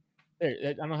 There,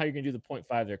 I don't know how you're going to do the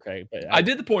 0.5 there, Craig. But I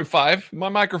did the 0.5. My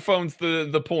microphone's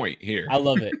the point here. I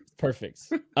love it. Perfect.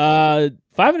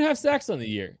 5.5 sacks on the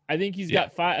year. I think he's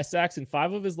got 5 sacks in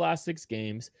 5 of his last 6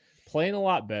 games. Playing a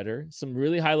lot better. Some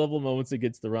really high-level moments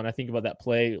against the run. I think about that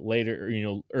play later,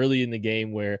 early in the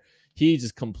game where he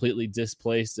just completely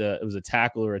displaced. It was a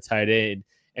tackle or a tight end,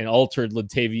 and altered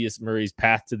Latavius Murray's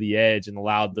path to the edge and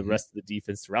allowed the rest of the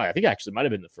defense to rally. I think actually might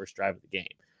have been the first drive of the game.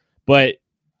 But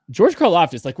George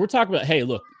Karlaftis, like we're talking about, hey,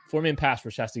 look, 4-man pass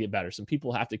rush has to get better. Some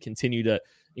people have to continue to,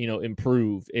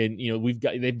 improve. And,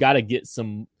 they've got to get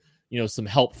some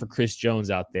help for Chris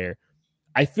Jones out there.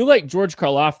 I feel like George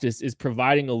Karlaftis is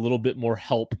providing a little bit more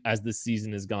help as the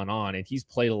season has gone on, and he's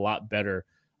played a lot better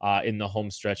in the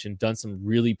home stretch and done some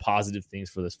really positive things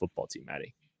for this football team,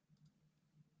 Maddie.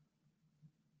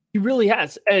 He really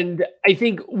has. And I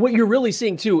think what you're really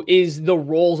seeing too is the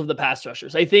roles of the pass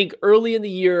rushers. I think early in the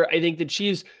year, I think the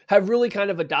Chiefs have really kind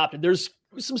of adopted. There's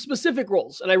some specific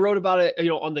roles. And I wrote about it,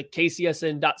 on the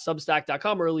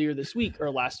kcsn.substack.com earlier this week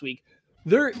or last week.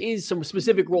 There is some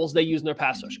specific roles they use in their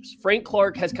pass rushers. Frank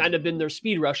Clark has kind of been their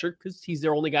speed rusher because he's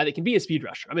their only guy that can be a speed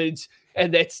rusher. I mean,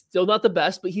 and that's still not the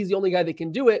best, but he's the only guy that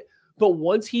can do it. But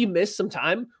once he missed some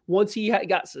time, once he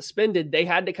got suspended, they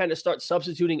had to kind of start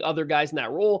substituting other guys in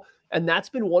that role. And that's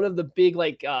been one of the big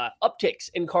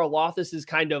upticks in Karlaftis'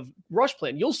 kind of rush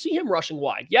plan. You'll see him rushing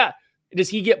wide. Yeah. Does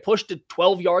he get pushed to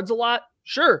 12 yards a lot?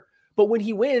 Sure. But when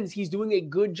he wins, he's doing a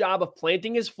good job of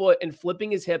planting his foot and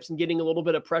flipping his hips and getting a little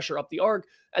bit of pressure up the arc.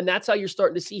 And that's how you're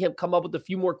starting to see him come up with a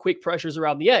few more quick pressures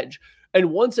around the edge.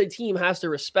 And once a team has to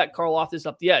respect Karlaftis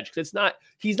up the edge, because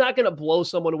he's not going to blow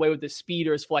someone away with his speed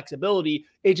or his flexibility.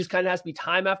 It just kind of has to be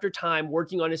time after time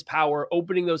working on his power,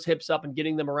 opening those hips up and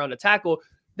getting them around a tackle.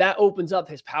 That opens up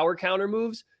his power counter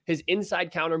moves, his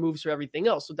inside counter moves for everything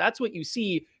else. So that's what you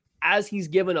see as he's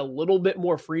given a little bit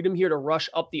more freedom here to rush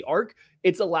up the arc.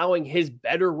 It's allowing his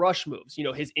better rush moves,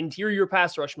 his interior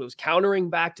pass rush moves, countering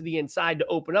back to the inside to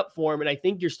open up for him. And I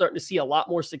think you're starting to see a lot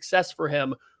more success for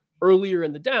him earlier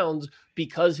in the downs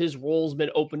because his role's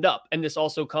been opened up. And this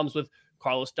also comes with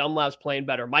Carlos Dunlap's playing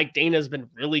better. Mike Dana's been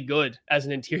really good as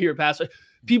an interior passer.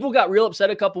 People got real upset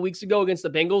a couple weeks ago against the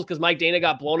Bengals because Mike Dana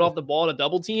got blown off the ball in a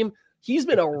double team. He's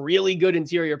been a really good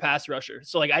interior pass rusher.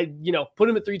 So put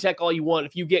him at 3-tech all you want.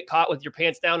 If you get caught with your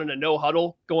pants down in a no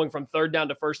huddle going from third down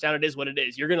to first down, it is what it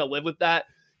is. You're going to live with that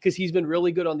because he's been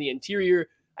really good on the interior.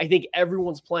 I think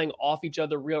everyone's playing off each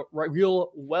other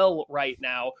real well right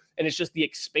now. And it's just the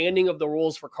expanding of the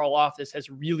roles for Karlaftis has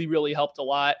really, really helped a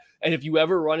lot. And if you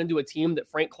ever run into a team that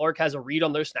Frank Clark has a read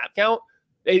on their snap count,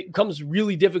 it becomes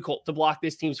really difficult to block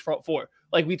this team's front four.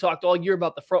 Like we talked all year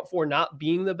about the front four not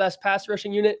being the best pass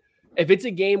rushing unit. If it's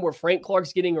a game where Frank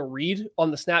Clark's getting a read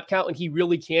on the snap count and he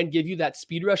really can give you that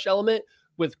speed rush element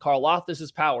with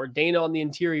Karlaftis' power, Dana on the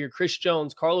interior, Chris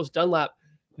Jones, Carlos Dunlap,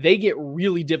 they get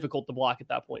really difficult to block at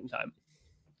that point in time.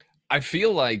 I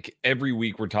feel like every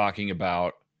week we're talking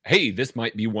about, hey, this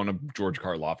might be one of George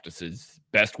Karlaftis'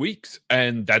 best weeks.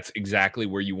 And that's exactly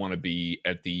where you want to be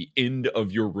at the end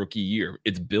of your rookie year.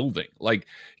 It's building,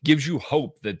 gives you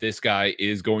hope that this guy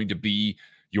is going to be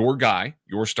your guy,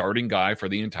 your starting guy for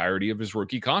the entirety of his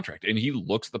rookie contract. And he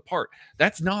looks the part.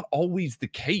 That's not always the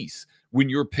case when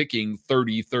you're picking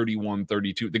 30, 31,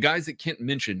 32. The guys that Kent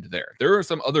mentioned there are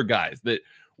some other guys that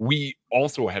we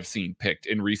also have seen picked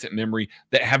in recent memory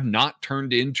that have not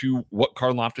turned into what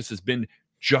Karlaftis has been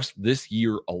just this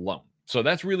year alone. So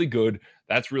that's really good.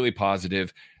 That's really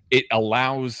positive. It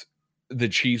allows the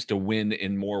Chiefs to win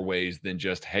in more ways than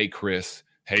just, hey, Chris,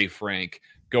 hey, Frank,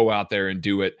 go out there and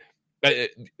do it.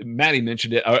 Maddie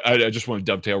mentioned it. I just want to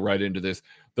dovetail right into this.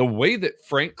 The way that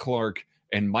Frank Clark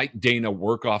and Mike Dana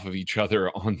work off of each other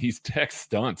on these tech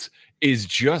stunts is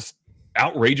just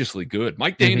outrageously good.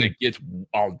 Mike Dana gets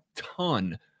a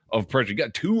ton of pressure. You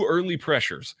got 2 early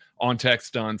pressures on tech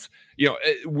stunts.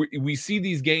 We see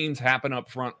these games happen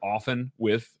up front often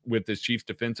with this Chiefs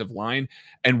defensive line.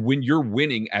 And when you're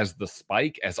winning as the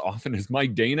spike as often as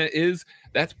Mike Dana is,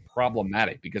 that's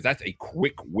problematic because that's a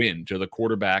quick win to the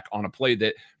quarterback on a play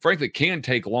that frankly can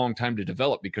take a long time to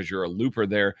develop because you're a looper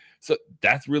there. So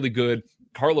that's really good.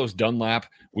 Carlos Dunlap,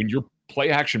 when you're play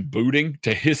action booting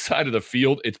to his side of the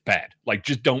field, it's bad.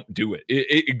 Just don't do it.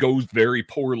 It goes very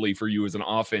poorly for you as an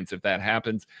offense if that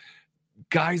happens.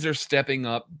 Guys are stepping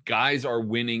up. Guys are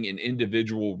winning in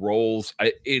individual roles.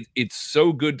 It's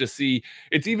so good to see.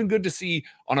 It's even good to see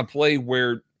on a play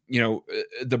where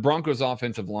the Broncos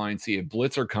offensive line see a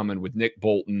blitzer coming with Nick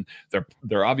Bolton.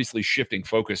 They're obviously shifting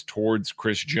focus towards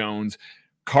Chris Jones.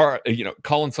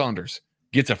 Colin Saunders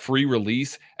gets a free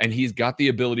release, and he's got the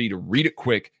ability to read it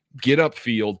quick, get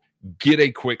upfield, get a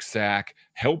quick sack,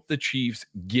 help the Chiefs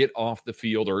get off the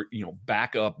field or,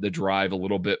 back up the drive a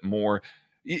little bit more.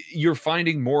 You're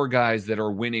finding more guys that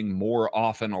are winning more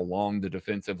often along the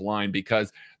defensive line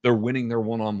because they're winning their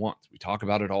one-on-ones. We talk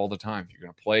about it all the time. You're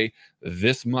going to play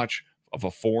this much of a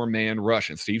 4-man rush,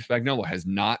 and Steve Spagnuolo has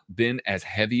not been as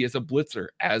heavy as a blitzer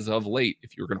as of late.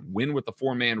 If you're going to win with the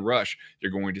 4-man rush,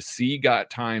 you're going to see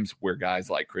times where guys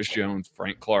like Chris Jones,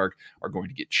 Frank Clark are going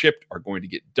to get chipped, are going to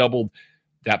get doubled.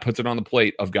 That puts it on the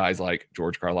plate of guys like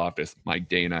George Karlaftis, Mike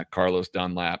Dana, Carlos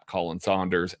Dunlap, Colin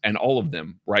Saunders, and all of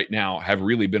them right now have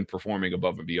really been performing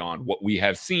above and beyond what we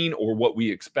have seen or what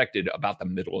we expected about the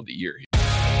middle of the year.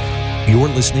 You're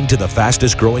listening to the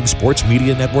fastest growing sports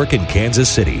media network in Kansas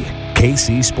City,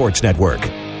 KC Sports Network.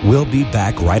 We'll be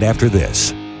back right after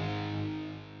this.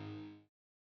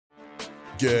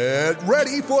 Get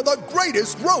ready for the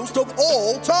greatest roast of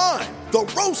all time,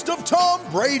 the Roast of Tom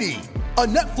Brady, a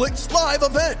Netflix live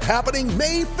event happening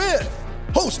May 5th.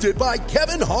 Hosted by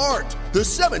Kevin Hart, the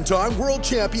 7-time world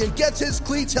champion gets his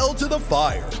cleats held to the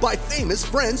fire by famous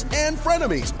friends and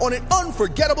frenemies on an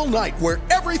unforgettable night where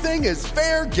everything is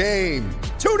fair game.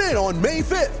 Tune in on May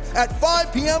 5th at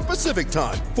 5 p.m. Pacific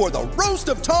time for the Roast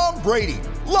of Tom Brady,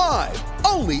 live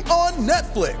only on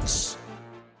Netflix.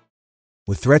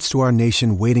 With threats to our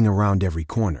nation waiting around every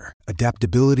corner,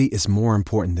 adaptability is more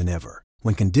important than ever.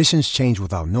 When conditions change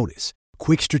without notice,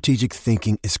 quick strategic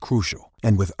thinking is crucial.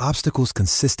 And with obstacles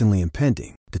consistently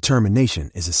impending,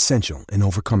 determination is essential in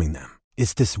overcoming them.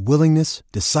 It's this willingness,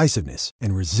 decisiveness,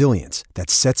 and resilience that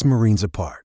sets Marines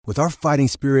apart. With our fighting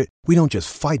spirit, we don't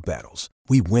just fight battles,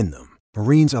 we win them.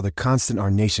 Marines are the constant our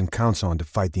nation counts on to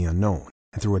fight the unknown.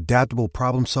 And through adaptable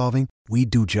problem solving, we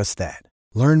do just that.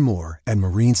 Learn more at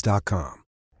marines.com.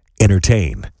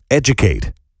 Entertain,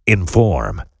 educate,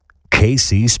 inform.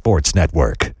 KC Sports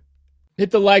Network.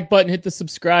 Hit the like button, hit the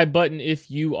subscribe button if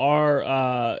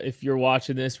you're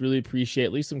watching this. Really appreciate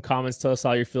it. Leave some comments. Tell us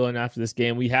how you're feeling after this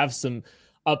game. We have some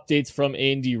updates from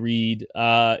Andy Reid.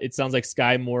 It sounds like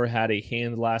Sky Moore had a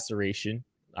hand laceration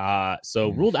So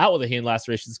ruled out with a hand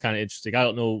laceration is kind of interesting. I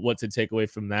don't know what to take away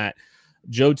from that.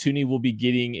 Joe Thuney will be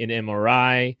getting an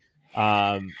MRI.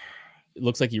 It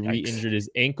looks like he re-injured his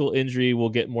ankle injury. We'll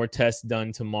get more tests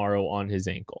done tomorrow on his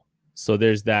ankle. So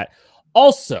there's that.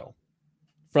 Also,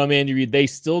 from Andy Reid, they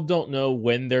still don't know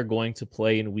when they're going to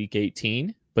play in Week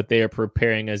 18, but they are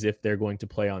preparing as if they're going to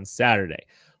play on Saturday.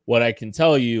 What I can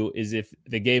tell you is if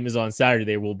the game is on Saturday,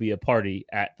 there will be a party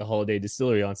at the Holiday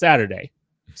Distillery on Saturday.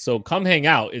 So come hang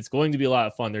out. It's going to be a lot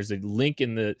of fun. There's a link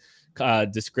in the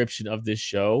description of this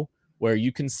show where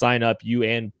you can sign up. You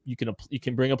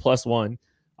can bring a +1.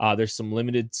 There's some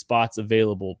limited spots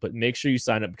available, but make sure you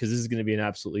sign up because this is going to be an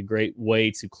absolutely great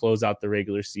way to close out the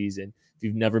regular season. If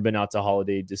you've never been out to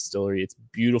Holiday Distillery, it's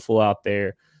beautiful out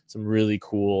there. Some really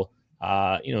cool,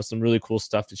 some really cool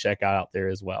stuff to check out there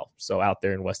as well. So out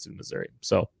there in Weston, Missouri.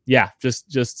 So yeah,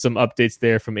 just some updates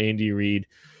there from Andy Reid.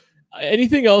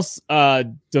 Anything else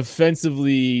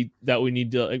defensively that we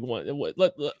need to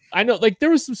I know there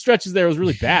was some stretches there. It was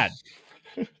really bad.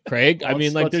 Craig,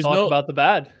 let's talk about the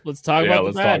bad. Let's talk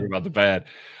about the bad.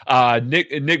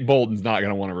 Nick Bolton's not going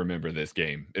to want to remember this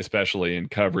game, especially in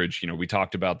coverage. We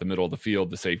talked about the middle of the field,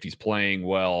 the safeties playing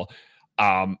well.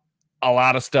 A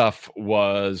lot of stuff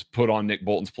was put on Nick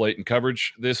Bolton's plate in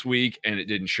coverage this week, and it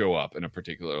didn't show up in a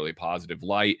particularly positive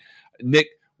light. Nick,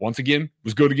 once again,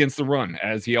 was good against the run,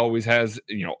 as he always has,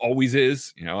 always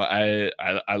is.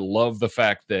 I love the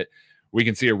fact that we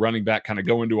can see a running back kind of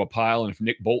go into a pile, and if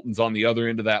Nick Bolton's on the other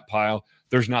end of that pile,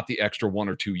 there's not the extra 1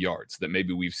 or 2 yards that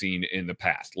maybe we've seen in the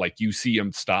past. Like you see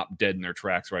them stop dead in their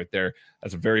tracks right there.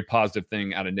 That's a very positive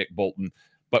thing out of Nick Bolton.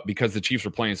 But because the Chiefs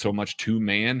were playing so much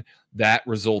 2-man, that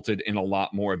resulted in a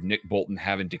lot more of Nick Bolton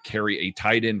having to carry a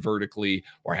tight end vertically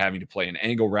or having to play an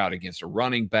angle route against a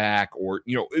running back or,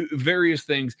 various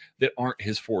things that aren't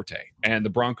his forte. And the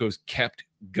Broncos kept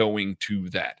going to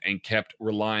that and kept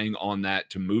relying on that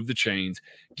to move the chains,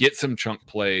 get some chunk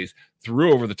plays,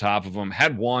 threw over the top of them,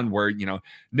 had one where,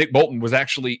 Nick Bolton was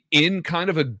actually in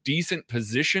kind of a decent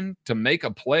position to make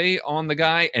a play on the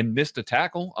guy and missed a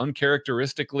tackle,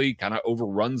 uncharacteristically kind of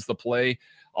overruns the play,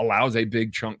 allows a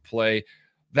big chunk play.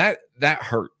 That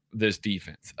hurt this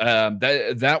defense.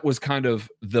 That was kind of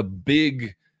the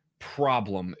big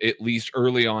problem, at least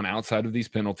early on, outside of these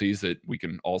penalties that we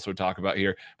can also talk about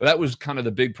here. But that was kind of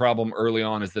the big problem early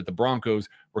on, is that the Broncos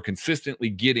were consistently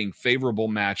getting favorable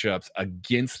matchups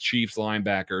against Chiefs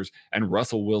linebackers, and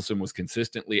Russell Wilson was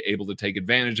consistently able to take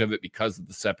advantage of it because of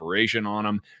the separation on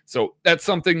him. So that's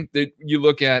something that you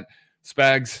look at.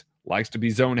 Spags likes to be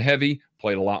zone heavy,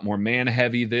 played a lot more man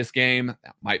heavy this game.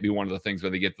 That might be one of the things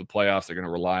when they get to the playoffs, they're going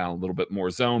to rely on a little bit more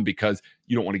zone because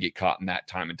you don't want to get caught in that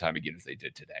time and time again as they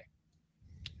did today.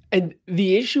 And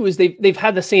the issue is they've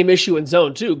had the same issue in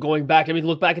zone too, going back.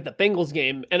 Look back at the Bengals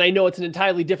game, and I know it's an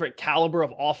entirely different caliber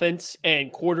of offense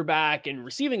and quarterback and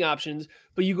receiving options,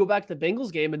 but you go back to the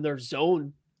Bengals game and their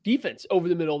zone defense over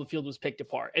the middle of the field was picked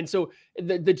apart. And so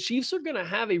the Chiefs are going to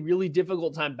have a really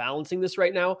difficult time balancing this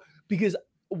right now, because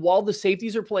while the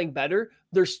safeties are playing better,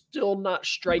 they're still not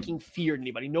striking fear in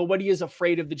anybody. Nobody is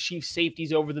afraid of the Chiefs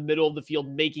safeties over the middle of the field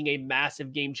making a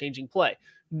massive game-changing play.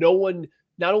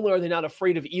 Not only are they not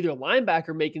afraid of either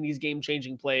linebacker making these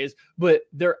game-changing plays, but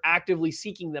they're actively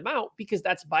seeking them out because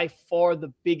that's by far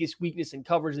the biggest weakness in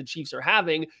coverage the Chiefs are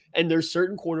having. And there's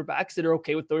certain quarterbacks that are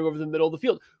okay with throwing over the middle of the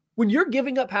field. When you're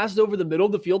giving up passes over the middle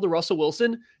of the field to Russell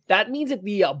Wilson, that means that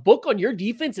the book on your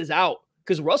defense is out,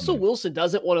 because Russell Wilson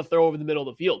doesn't want to throw over the middle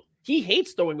of the field. He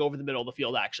hates throwing over the middle of the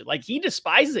field, actually. He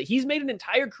despises it. He's made an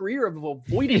entire career of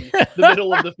avoiding the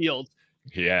middle of the field.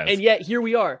 Yes. And yet here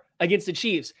we are against the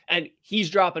Chiefs, and he's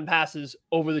dropping passes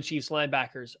over the Chiefs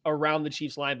linebackers, around the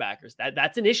Chiefs linebackers.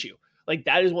 That's an issue.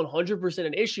 That is 100%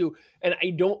 an issue. And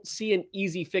I don't see an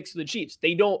easy fix for the Chiefs.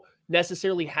 They don't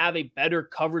necessarily have a better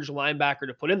coverage linebacker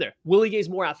to put in there. Willie Gay's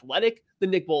more athletic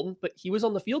than Nick Bolton, but he was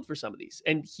on the field for some of these,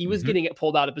 and he was getting it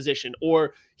pulled out of position,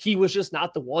 or he was just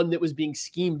not the one that was being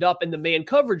schemed up in the man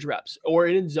coverage reps, or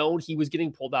in zone, he was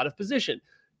getting pulled out of position.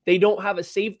 They don't have a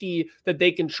safety that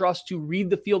they can trust to read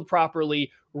the field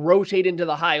properly, rotate into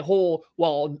the high hole,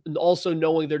 while also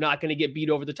knowing they're not going to get beat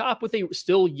over the top with a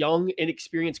still young,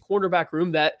 inexperienced cornerback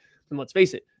room that, and let's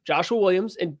face it, Joshua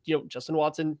Williams and Justin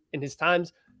Watson in his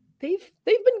times, they've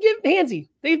been given handsy.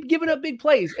 They've given up big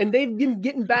plays, and they've been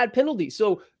getting bad penalties.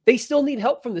 So they still need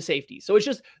help from the safety. So it's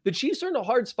just the Chiefs are in a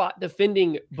hard spot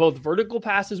defending both vertical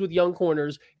passes with young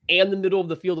corners and the middle of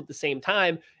the field at the same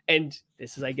time. And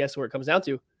this is, I guess, where it comes down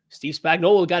to. Steve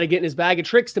Spagnuolo got to get in his bag of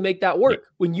tricks to make that work.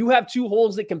 When you have two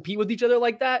holes that compete with each other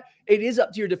like that, it is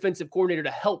up to your defensive coordinator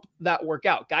to help that work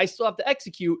out. Guys still have to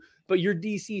execute, but your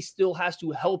DC still has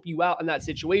to help you out in that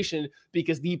situation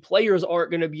because the players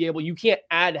aren't going to be able, you can't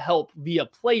add help via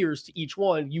players to each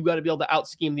one. You got to be able to out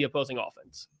scheme the opposing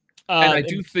offense. And I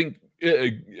do think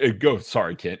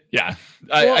sorry, Kent. Yeah.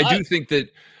 I do think that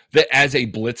as a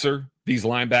blitzer, these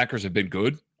linebackers have been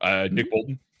good. Nick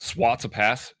Bolton swats a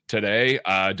pass today,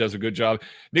 does a good job.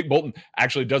 Nick Bolton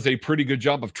actually does a pretty good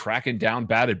job of tracking down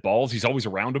batted balls. He's always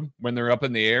around them when they're up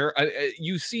in the air.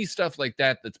 You see stuff like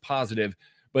that that's positive,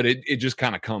 but it just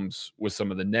kind of comes with some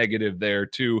of the negative there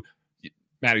too.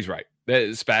 Maddie's right.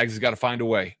 Spags has got to find a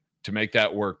way to make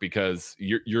that work because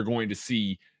you're going to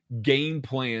see game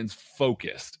plans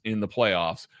focused in the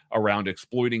playoffs around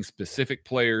exploiting specific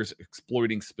players,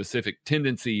 exploiting specific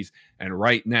tendencies. And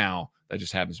right now, that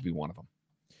just happens to be one of them.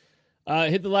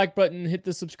 Hit the like button, hit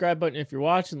the subscribe button if you're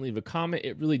watching, leave a comment.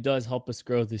 It really does help us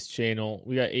grow this channel.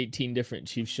 We got 18 different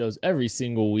Chiefs shows every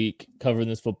single week covering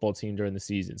this football team during the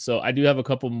season. So I do have a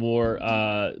couple more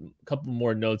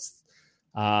notes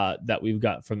that we've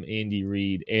got from Andy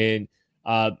Reid. And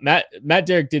Matt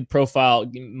Derrick did profile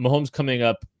Mahomes coming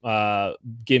up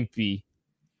gimpy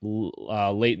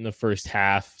late in the first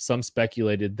half. Some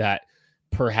speculated that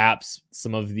perhaps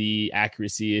some of the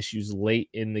accuracy issues late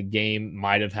in the game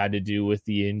might have had to do with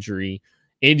the injury.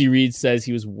 Andy Reid says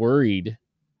he was worried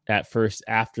at first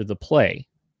after the play,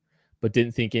 but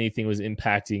didn't think anything was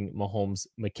impacting Mahomes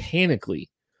mechanically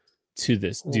due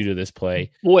to this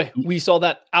play. Boy, we saw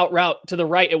that out route to the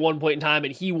right at one point in time,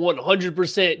 and he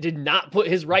 100% did not put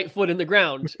his right foot in the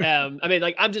ground.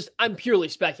 I'm purely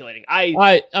speculating.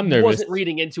 I'm nervous. Wasn't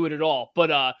reading into it at all,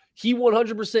 but he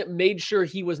 100% made sure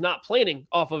he was not planning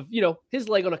off of, his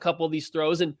leg on a couple of these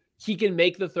throws, and he can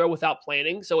make the throw without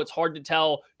planning. So it's hard to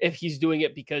tell if he's doing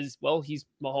it because, well, he's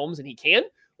Mahomes and he can,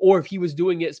 or if he was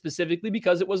doing it specifically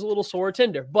because it was a little sore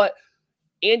tender. But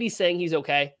Andy's saying he's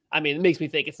okay. I mean, it makes me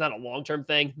think it's not a long-term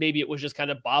thing. Maybe it was just kind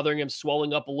of bothering him,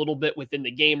 swelling up a little bit within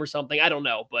the game or something. I don't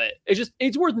know, but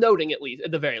it's worth noting at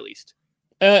the very least.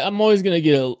 I'm always going to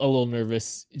get a little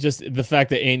nervous. Just the fact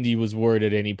that Andy was worried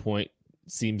at any point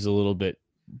seems a little bit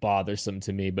bothersome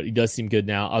to me, but he does seem good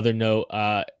now. Other note,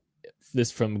 this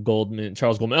from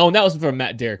Charles Goldman. Oh, and that was from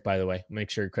Matt Derrick, by the way. Make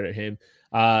sure to credit him.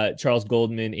 Charles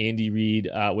Goldman, Andy Reid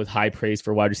with high praise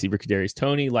for wide receiver Kadarius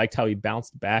Toney. Liked how he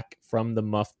bounced back from the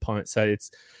muffed punt. Said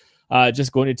it's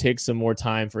just going to take some more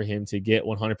time for him to get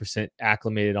 100%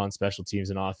 acclimated on special teams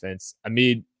and offense. I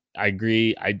mean, I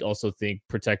agree. I also think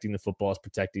protecting the football is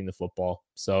protecting the football.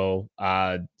 So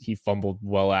he fumbled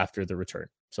well after the return.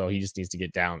 So he just needs to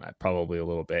get down that probably a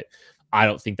little bit. I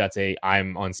don't think that's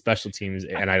I'm on special teams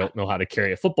and I don't know how to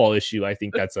carry a football issue. I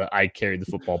think that's I carried the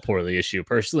football poorly issue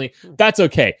personally. That's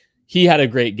okay. He had a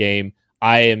great game.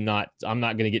 I'm not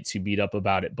going to get too beat up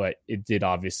about it, but it did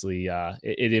obviously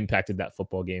it impacted that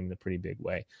football game in a pretty big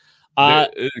way.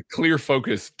 Clear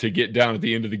focus to get down at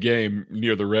the end of the game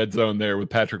near the red zone there with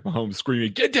Patrick Mahomes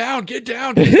screaming, get down,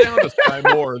 to Sky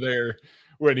Moore there.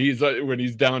 When he's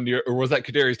down near, or was that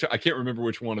Kadarius? I can't remember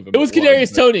which one of them. It was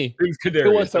Kadarius Toney. It was Kadarius.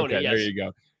 It was Toney. Okay, yes. There you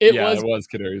go. It was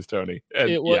Kadarius Toney. And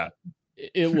it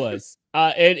was.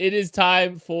 And it is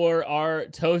time for our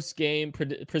toast game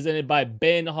presented by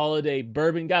Ben Holiday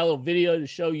Bourbon. Got a little video to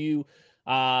show you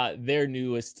their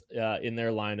newest in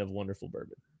their line of wonderful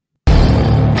bourbon.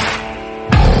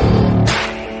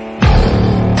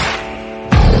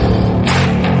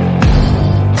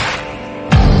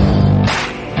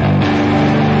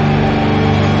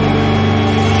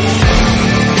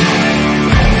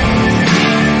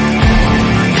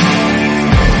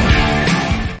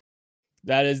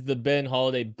 That is the Ben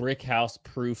Holiday Brickhouse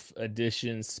Proof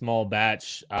Edition small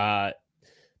batch.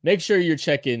 Make sure you're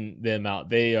checking them out.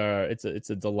 It's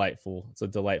a delightful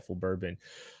bourbon.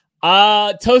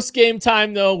 Toast game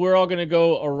time though. We're all gonna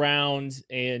go around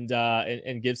and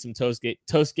give some toast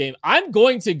game. I'm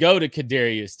going to go to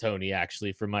Kadarius Toney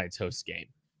actually for my toast game,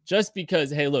 just because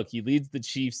hey, look, he leads the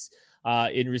Chiefs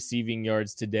in receiving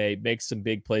yards today, makes some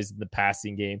big plays in the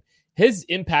passing game. His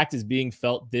impact is being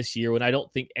felt this year when I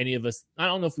don't think any of us, I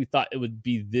don't know if we thought it would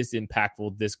be this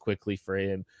impactful this quickly for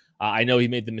him. I know he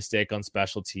made the mistake on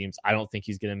special teams. I don't think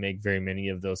he's going to make very many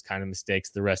of those kind of mistakes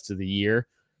the rest of the year.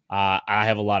 I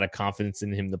have a lot of confidence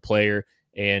in him, the player,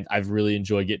 and I've really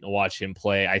enjoyed getting to watch him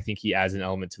play. I think he adds an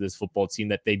element to this football team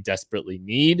that they desperately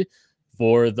need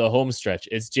for the home stretch.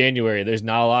 It's January. There's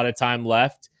not a lot of time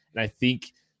left, and I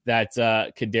think that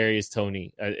Kadarius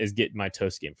Toney is getting my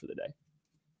toast game for the day.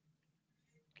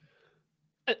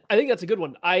 I think that's a good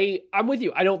one. I'm with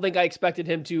you. I don't think I expected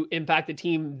him to impact the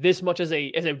team this much as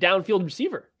a downfield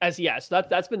receiver as he has. So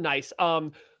that's been nice.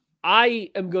 I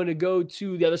am going to go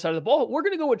to the other side of the ball. We're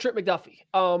going to go with Trent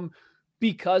McDuffie.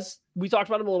 because we talked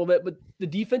about him a little bit, but the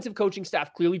defensive coaching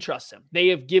staff clearly trusts him. They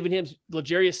have given him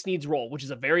L'Jarius Sneed's role, which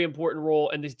is a very important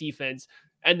role in this defense.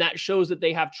 And that shows that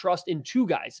they have trust in two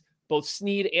guys, both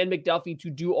Sneed and McDuffie, to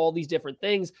do all these different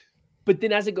things. But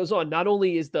then as it goes on, not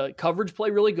only is the coverage play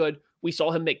really good, we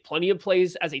saw him make plenty of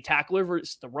plays as a tackler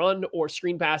versus the run or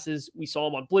screen passes. We saw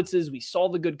him on blitzes. We saw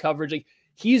the good coverage. Like,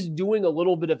 he's doing a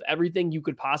little bit of everything you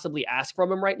could possibly ask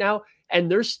from him right now. And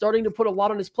they're starting to put a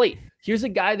lot on his plate. Here's a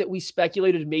guy that we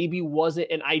speculated maybe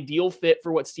wasn't an ideal fit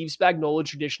for what Steve Spagnuolo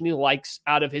traditionally likes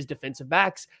out of his defensive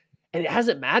backs. And it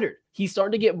hasn't mattered. He's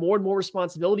starting to get more and more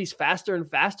responsibilities faster and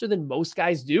faster than most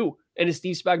guys do in a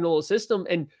Steve Spagnuolo system.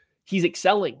 And he's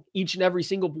excelling each and every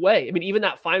single way. I mean, even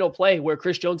that final play where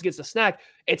Chris Jones gets a snack,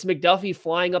 it's McDuffie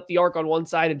flying up the arc on one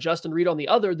side and Justin Reed on the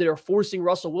other that are forcing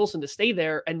Russell Wilson to stay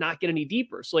there and not get any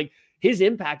deeper. So, like, his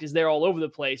impact is there all over the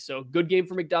place. So good game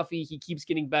for McDuffie. He keeps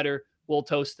getting better. We'll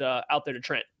toast out there to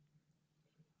Trent.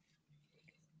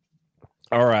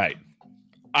 All right.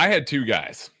 I had two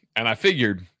guys, and I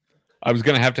figured I was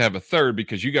going to have a third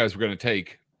because you guys were going to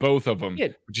take both of them.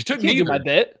 But you took neither. Do my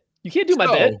bit. You can't do my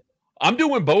bit. I'm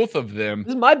doing both of them.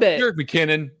 This is my bet. Jerick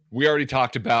McKinnon, we already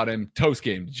talked about him. Toast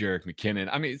game to Jerick McKinnon.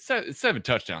 I mean, 7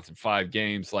 touchdowns in 5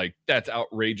 games. Like, that's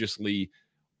outrageously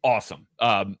awesome.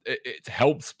 It's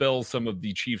helped spell some of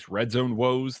the Chiefs' red zone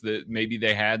woes that maybe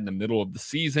they had in the middle of the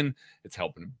season. It's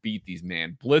helping them beat these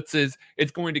man blitzes.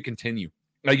 It's going to continue.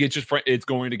 Like, it's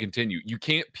going to continue. You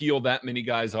can't peel that many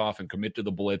guys off and commit to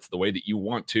the blitz the way that you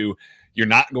want to. You're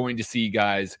not going to see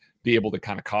guys be able to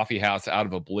kind of coffee house out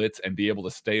of a blitz and be able to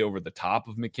stay over the top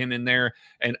of McKinnon there.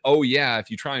 And, oh, yeah,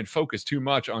 if you try and focus too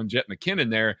much on Jet McKinnon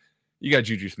there, you got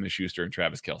Juju Smith-Schuster and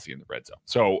Travis Kelce in the red zone.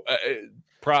 So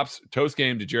props, toast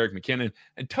game to Jerick McKinnon,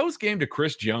 and toast game to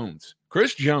Chris Jones.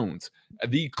 Chris Jones,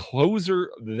 the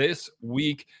closer this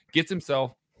week, gets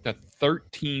himself to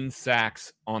 13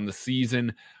 sacks on the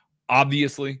season.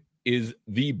 Obviously is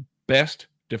the best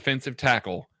defensive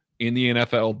tackle in the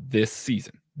NFL this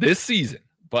season.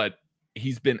 But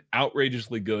he's been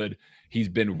outrageously good. He's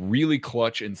been really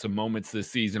clutch in some moments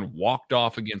this season. Walked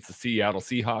off against the Seattle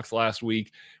Seahawks last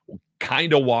week.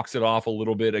 Kind of walks it off a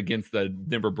little bit against the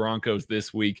Denver Broncos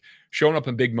this week. Showing up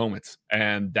in big moments.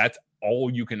 And that's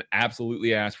all you can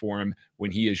absolutely ask for him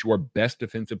when he is your best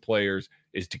defensive players,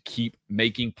 is to keep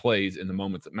making plays in the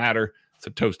moments that matter. So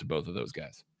toast to both of those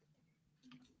guys.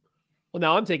 Well,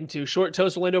 now I'm taking 2. Short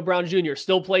toast, Orlando Brown Jr.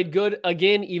 Still played good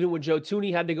again, even when Joe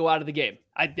Thuney had to go out of the game.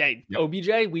 OBJ,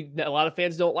 a lot of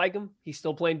fans don't like him. He's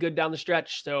still playing good down the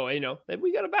stretch. So, maybe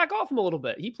we got to back off him a little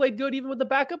bit. He played good even with the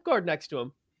backup guard next to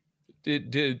him.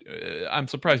 I'm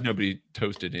surprised nobody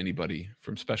toasted anybody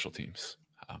from special teams.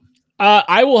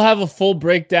 I will have a full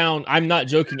breakdown. I'm not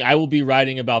joking. I will be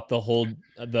writing about the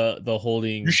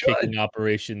holding kicking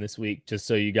operation this week, just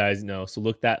so you guys know. So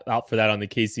look out for that on the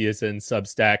KCSN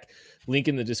Substack. Link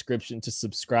in the description to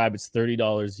subscribe. It's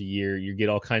 $30 a year. You get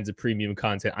all kinds of premium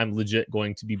content. I'm legit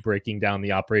going to be breaking down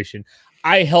the operation.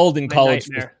 I held in college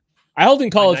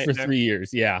for 3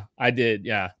 years. Yeah, I did.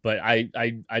 Yeah, but I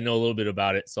know a little bit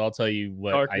about it, so I'll tell you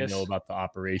what I know about the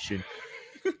operation.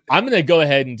 I'm going to go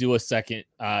ahead and do a second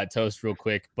toast real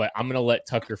quick, but I'm going to let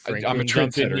Tucker Franklin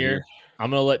jump in here.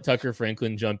 I'm going to let Tucker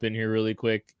Franklin jump in here really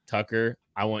quick. Tucker,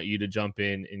 I want you to jump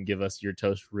in and give us your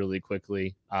toast really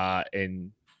quickly, and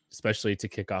especially to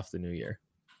kick off the new year.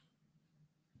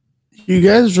 You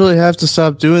guys really have to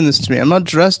stop doing this to me. I'm not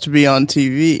dressed to be on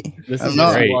TV. This is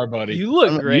great. You are, buddy. You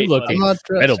look great. You look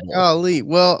incredible. Golly.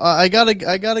 Well, I gotta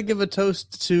give a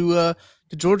toast to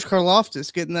George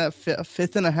Karlaftis getting that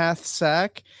 5.5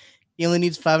 sack. He only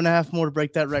needs 5.5 more to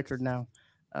break that record now.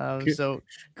 So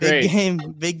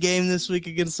big game this week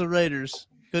against the Raiders.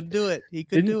 Could do it. He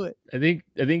could do it. I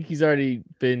think he's already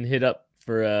been hit up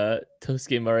for a toast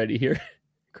game already here.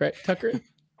 Correct, Tucker?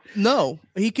 No,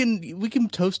 we can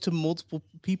toast to multiple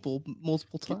people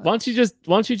multiple times. Why don't you just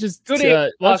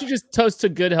toast to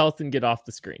good health and get off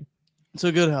the screen? So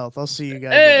good health. I'll see you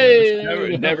guys.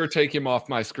 Hey! Never take him off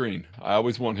my screen. I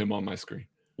always want him on my screen.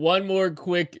 One more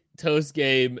quick toast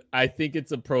game. I think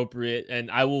it's appropriate,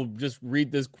 and I will just read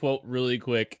this quote really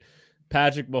quick.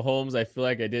 Patrick Mahomes, I feel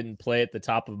like I didn't play at the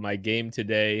top of my game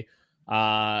today.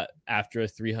 After a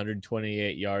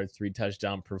 328-yard,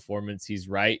 3-touchdown performance, he's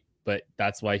right, but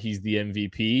that's why he's the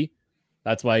MVP.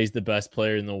 That's why he's the best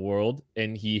player in the world,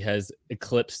 and he has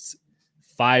eclipsed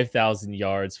 5,000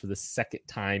 yards for the second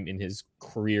time in his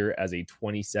career as a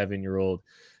 27-year-old.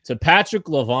 So Patrick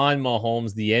LaVon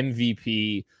Mahomes, the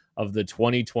MVP of the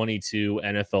 2022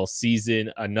 NFL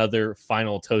season. Another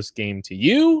final toast game to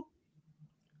you.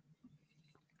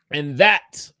 And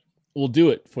that will do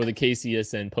it for the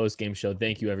KCSN post-game show.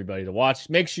 Thank you, everybody, to watch.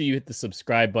 Make sure you hit the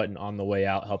subscribe button on the way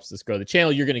out. Helps us grow the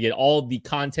channel. You're going to get all the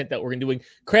content that we're going to be doing.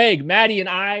 Craig, Maddie, and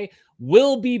I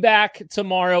will be back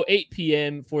tomorrow, 8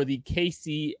 p.m. for the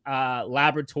KC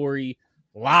Laboratory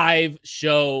live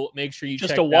show. Make sure you check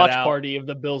that out. Just a watch party of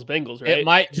the Bills-Bengals, right? It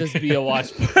might just be a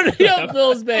watch party of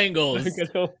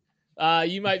Bills-Bengals.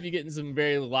 You might be getting some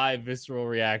very live, visceral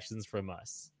reactions from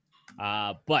us.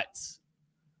 But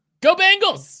go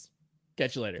Bengals!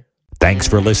 Catch you later. Thanks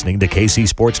for listening to KC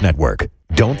Sports Network.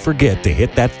 Don't forget to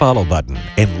hit that follow button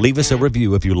and leave us a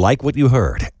review if you like what you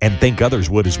heard and think others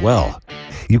would as well.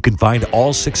 You can find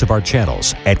all 6 of our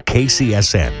channels at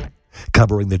KCSN,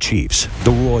 covering the Chiefs,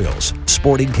 the Royals,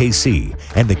 Sporting KC,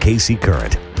 and the KC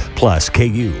Current, plus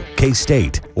KU,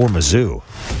 K-State, or Mizzou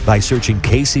by searching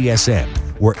KCSN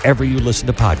wherever you listen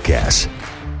to podcasts.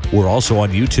 We're also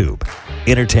on YouTube.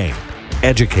 Entertain,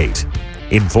 educate,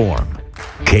 inform.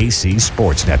 KC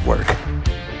Sports Network.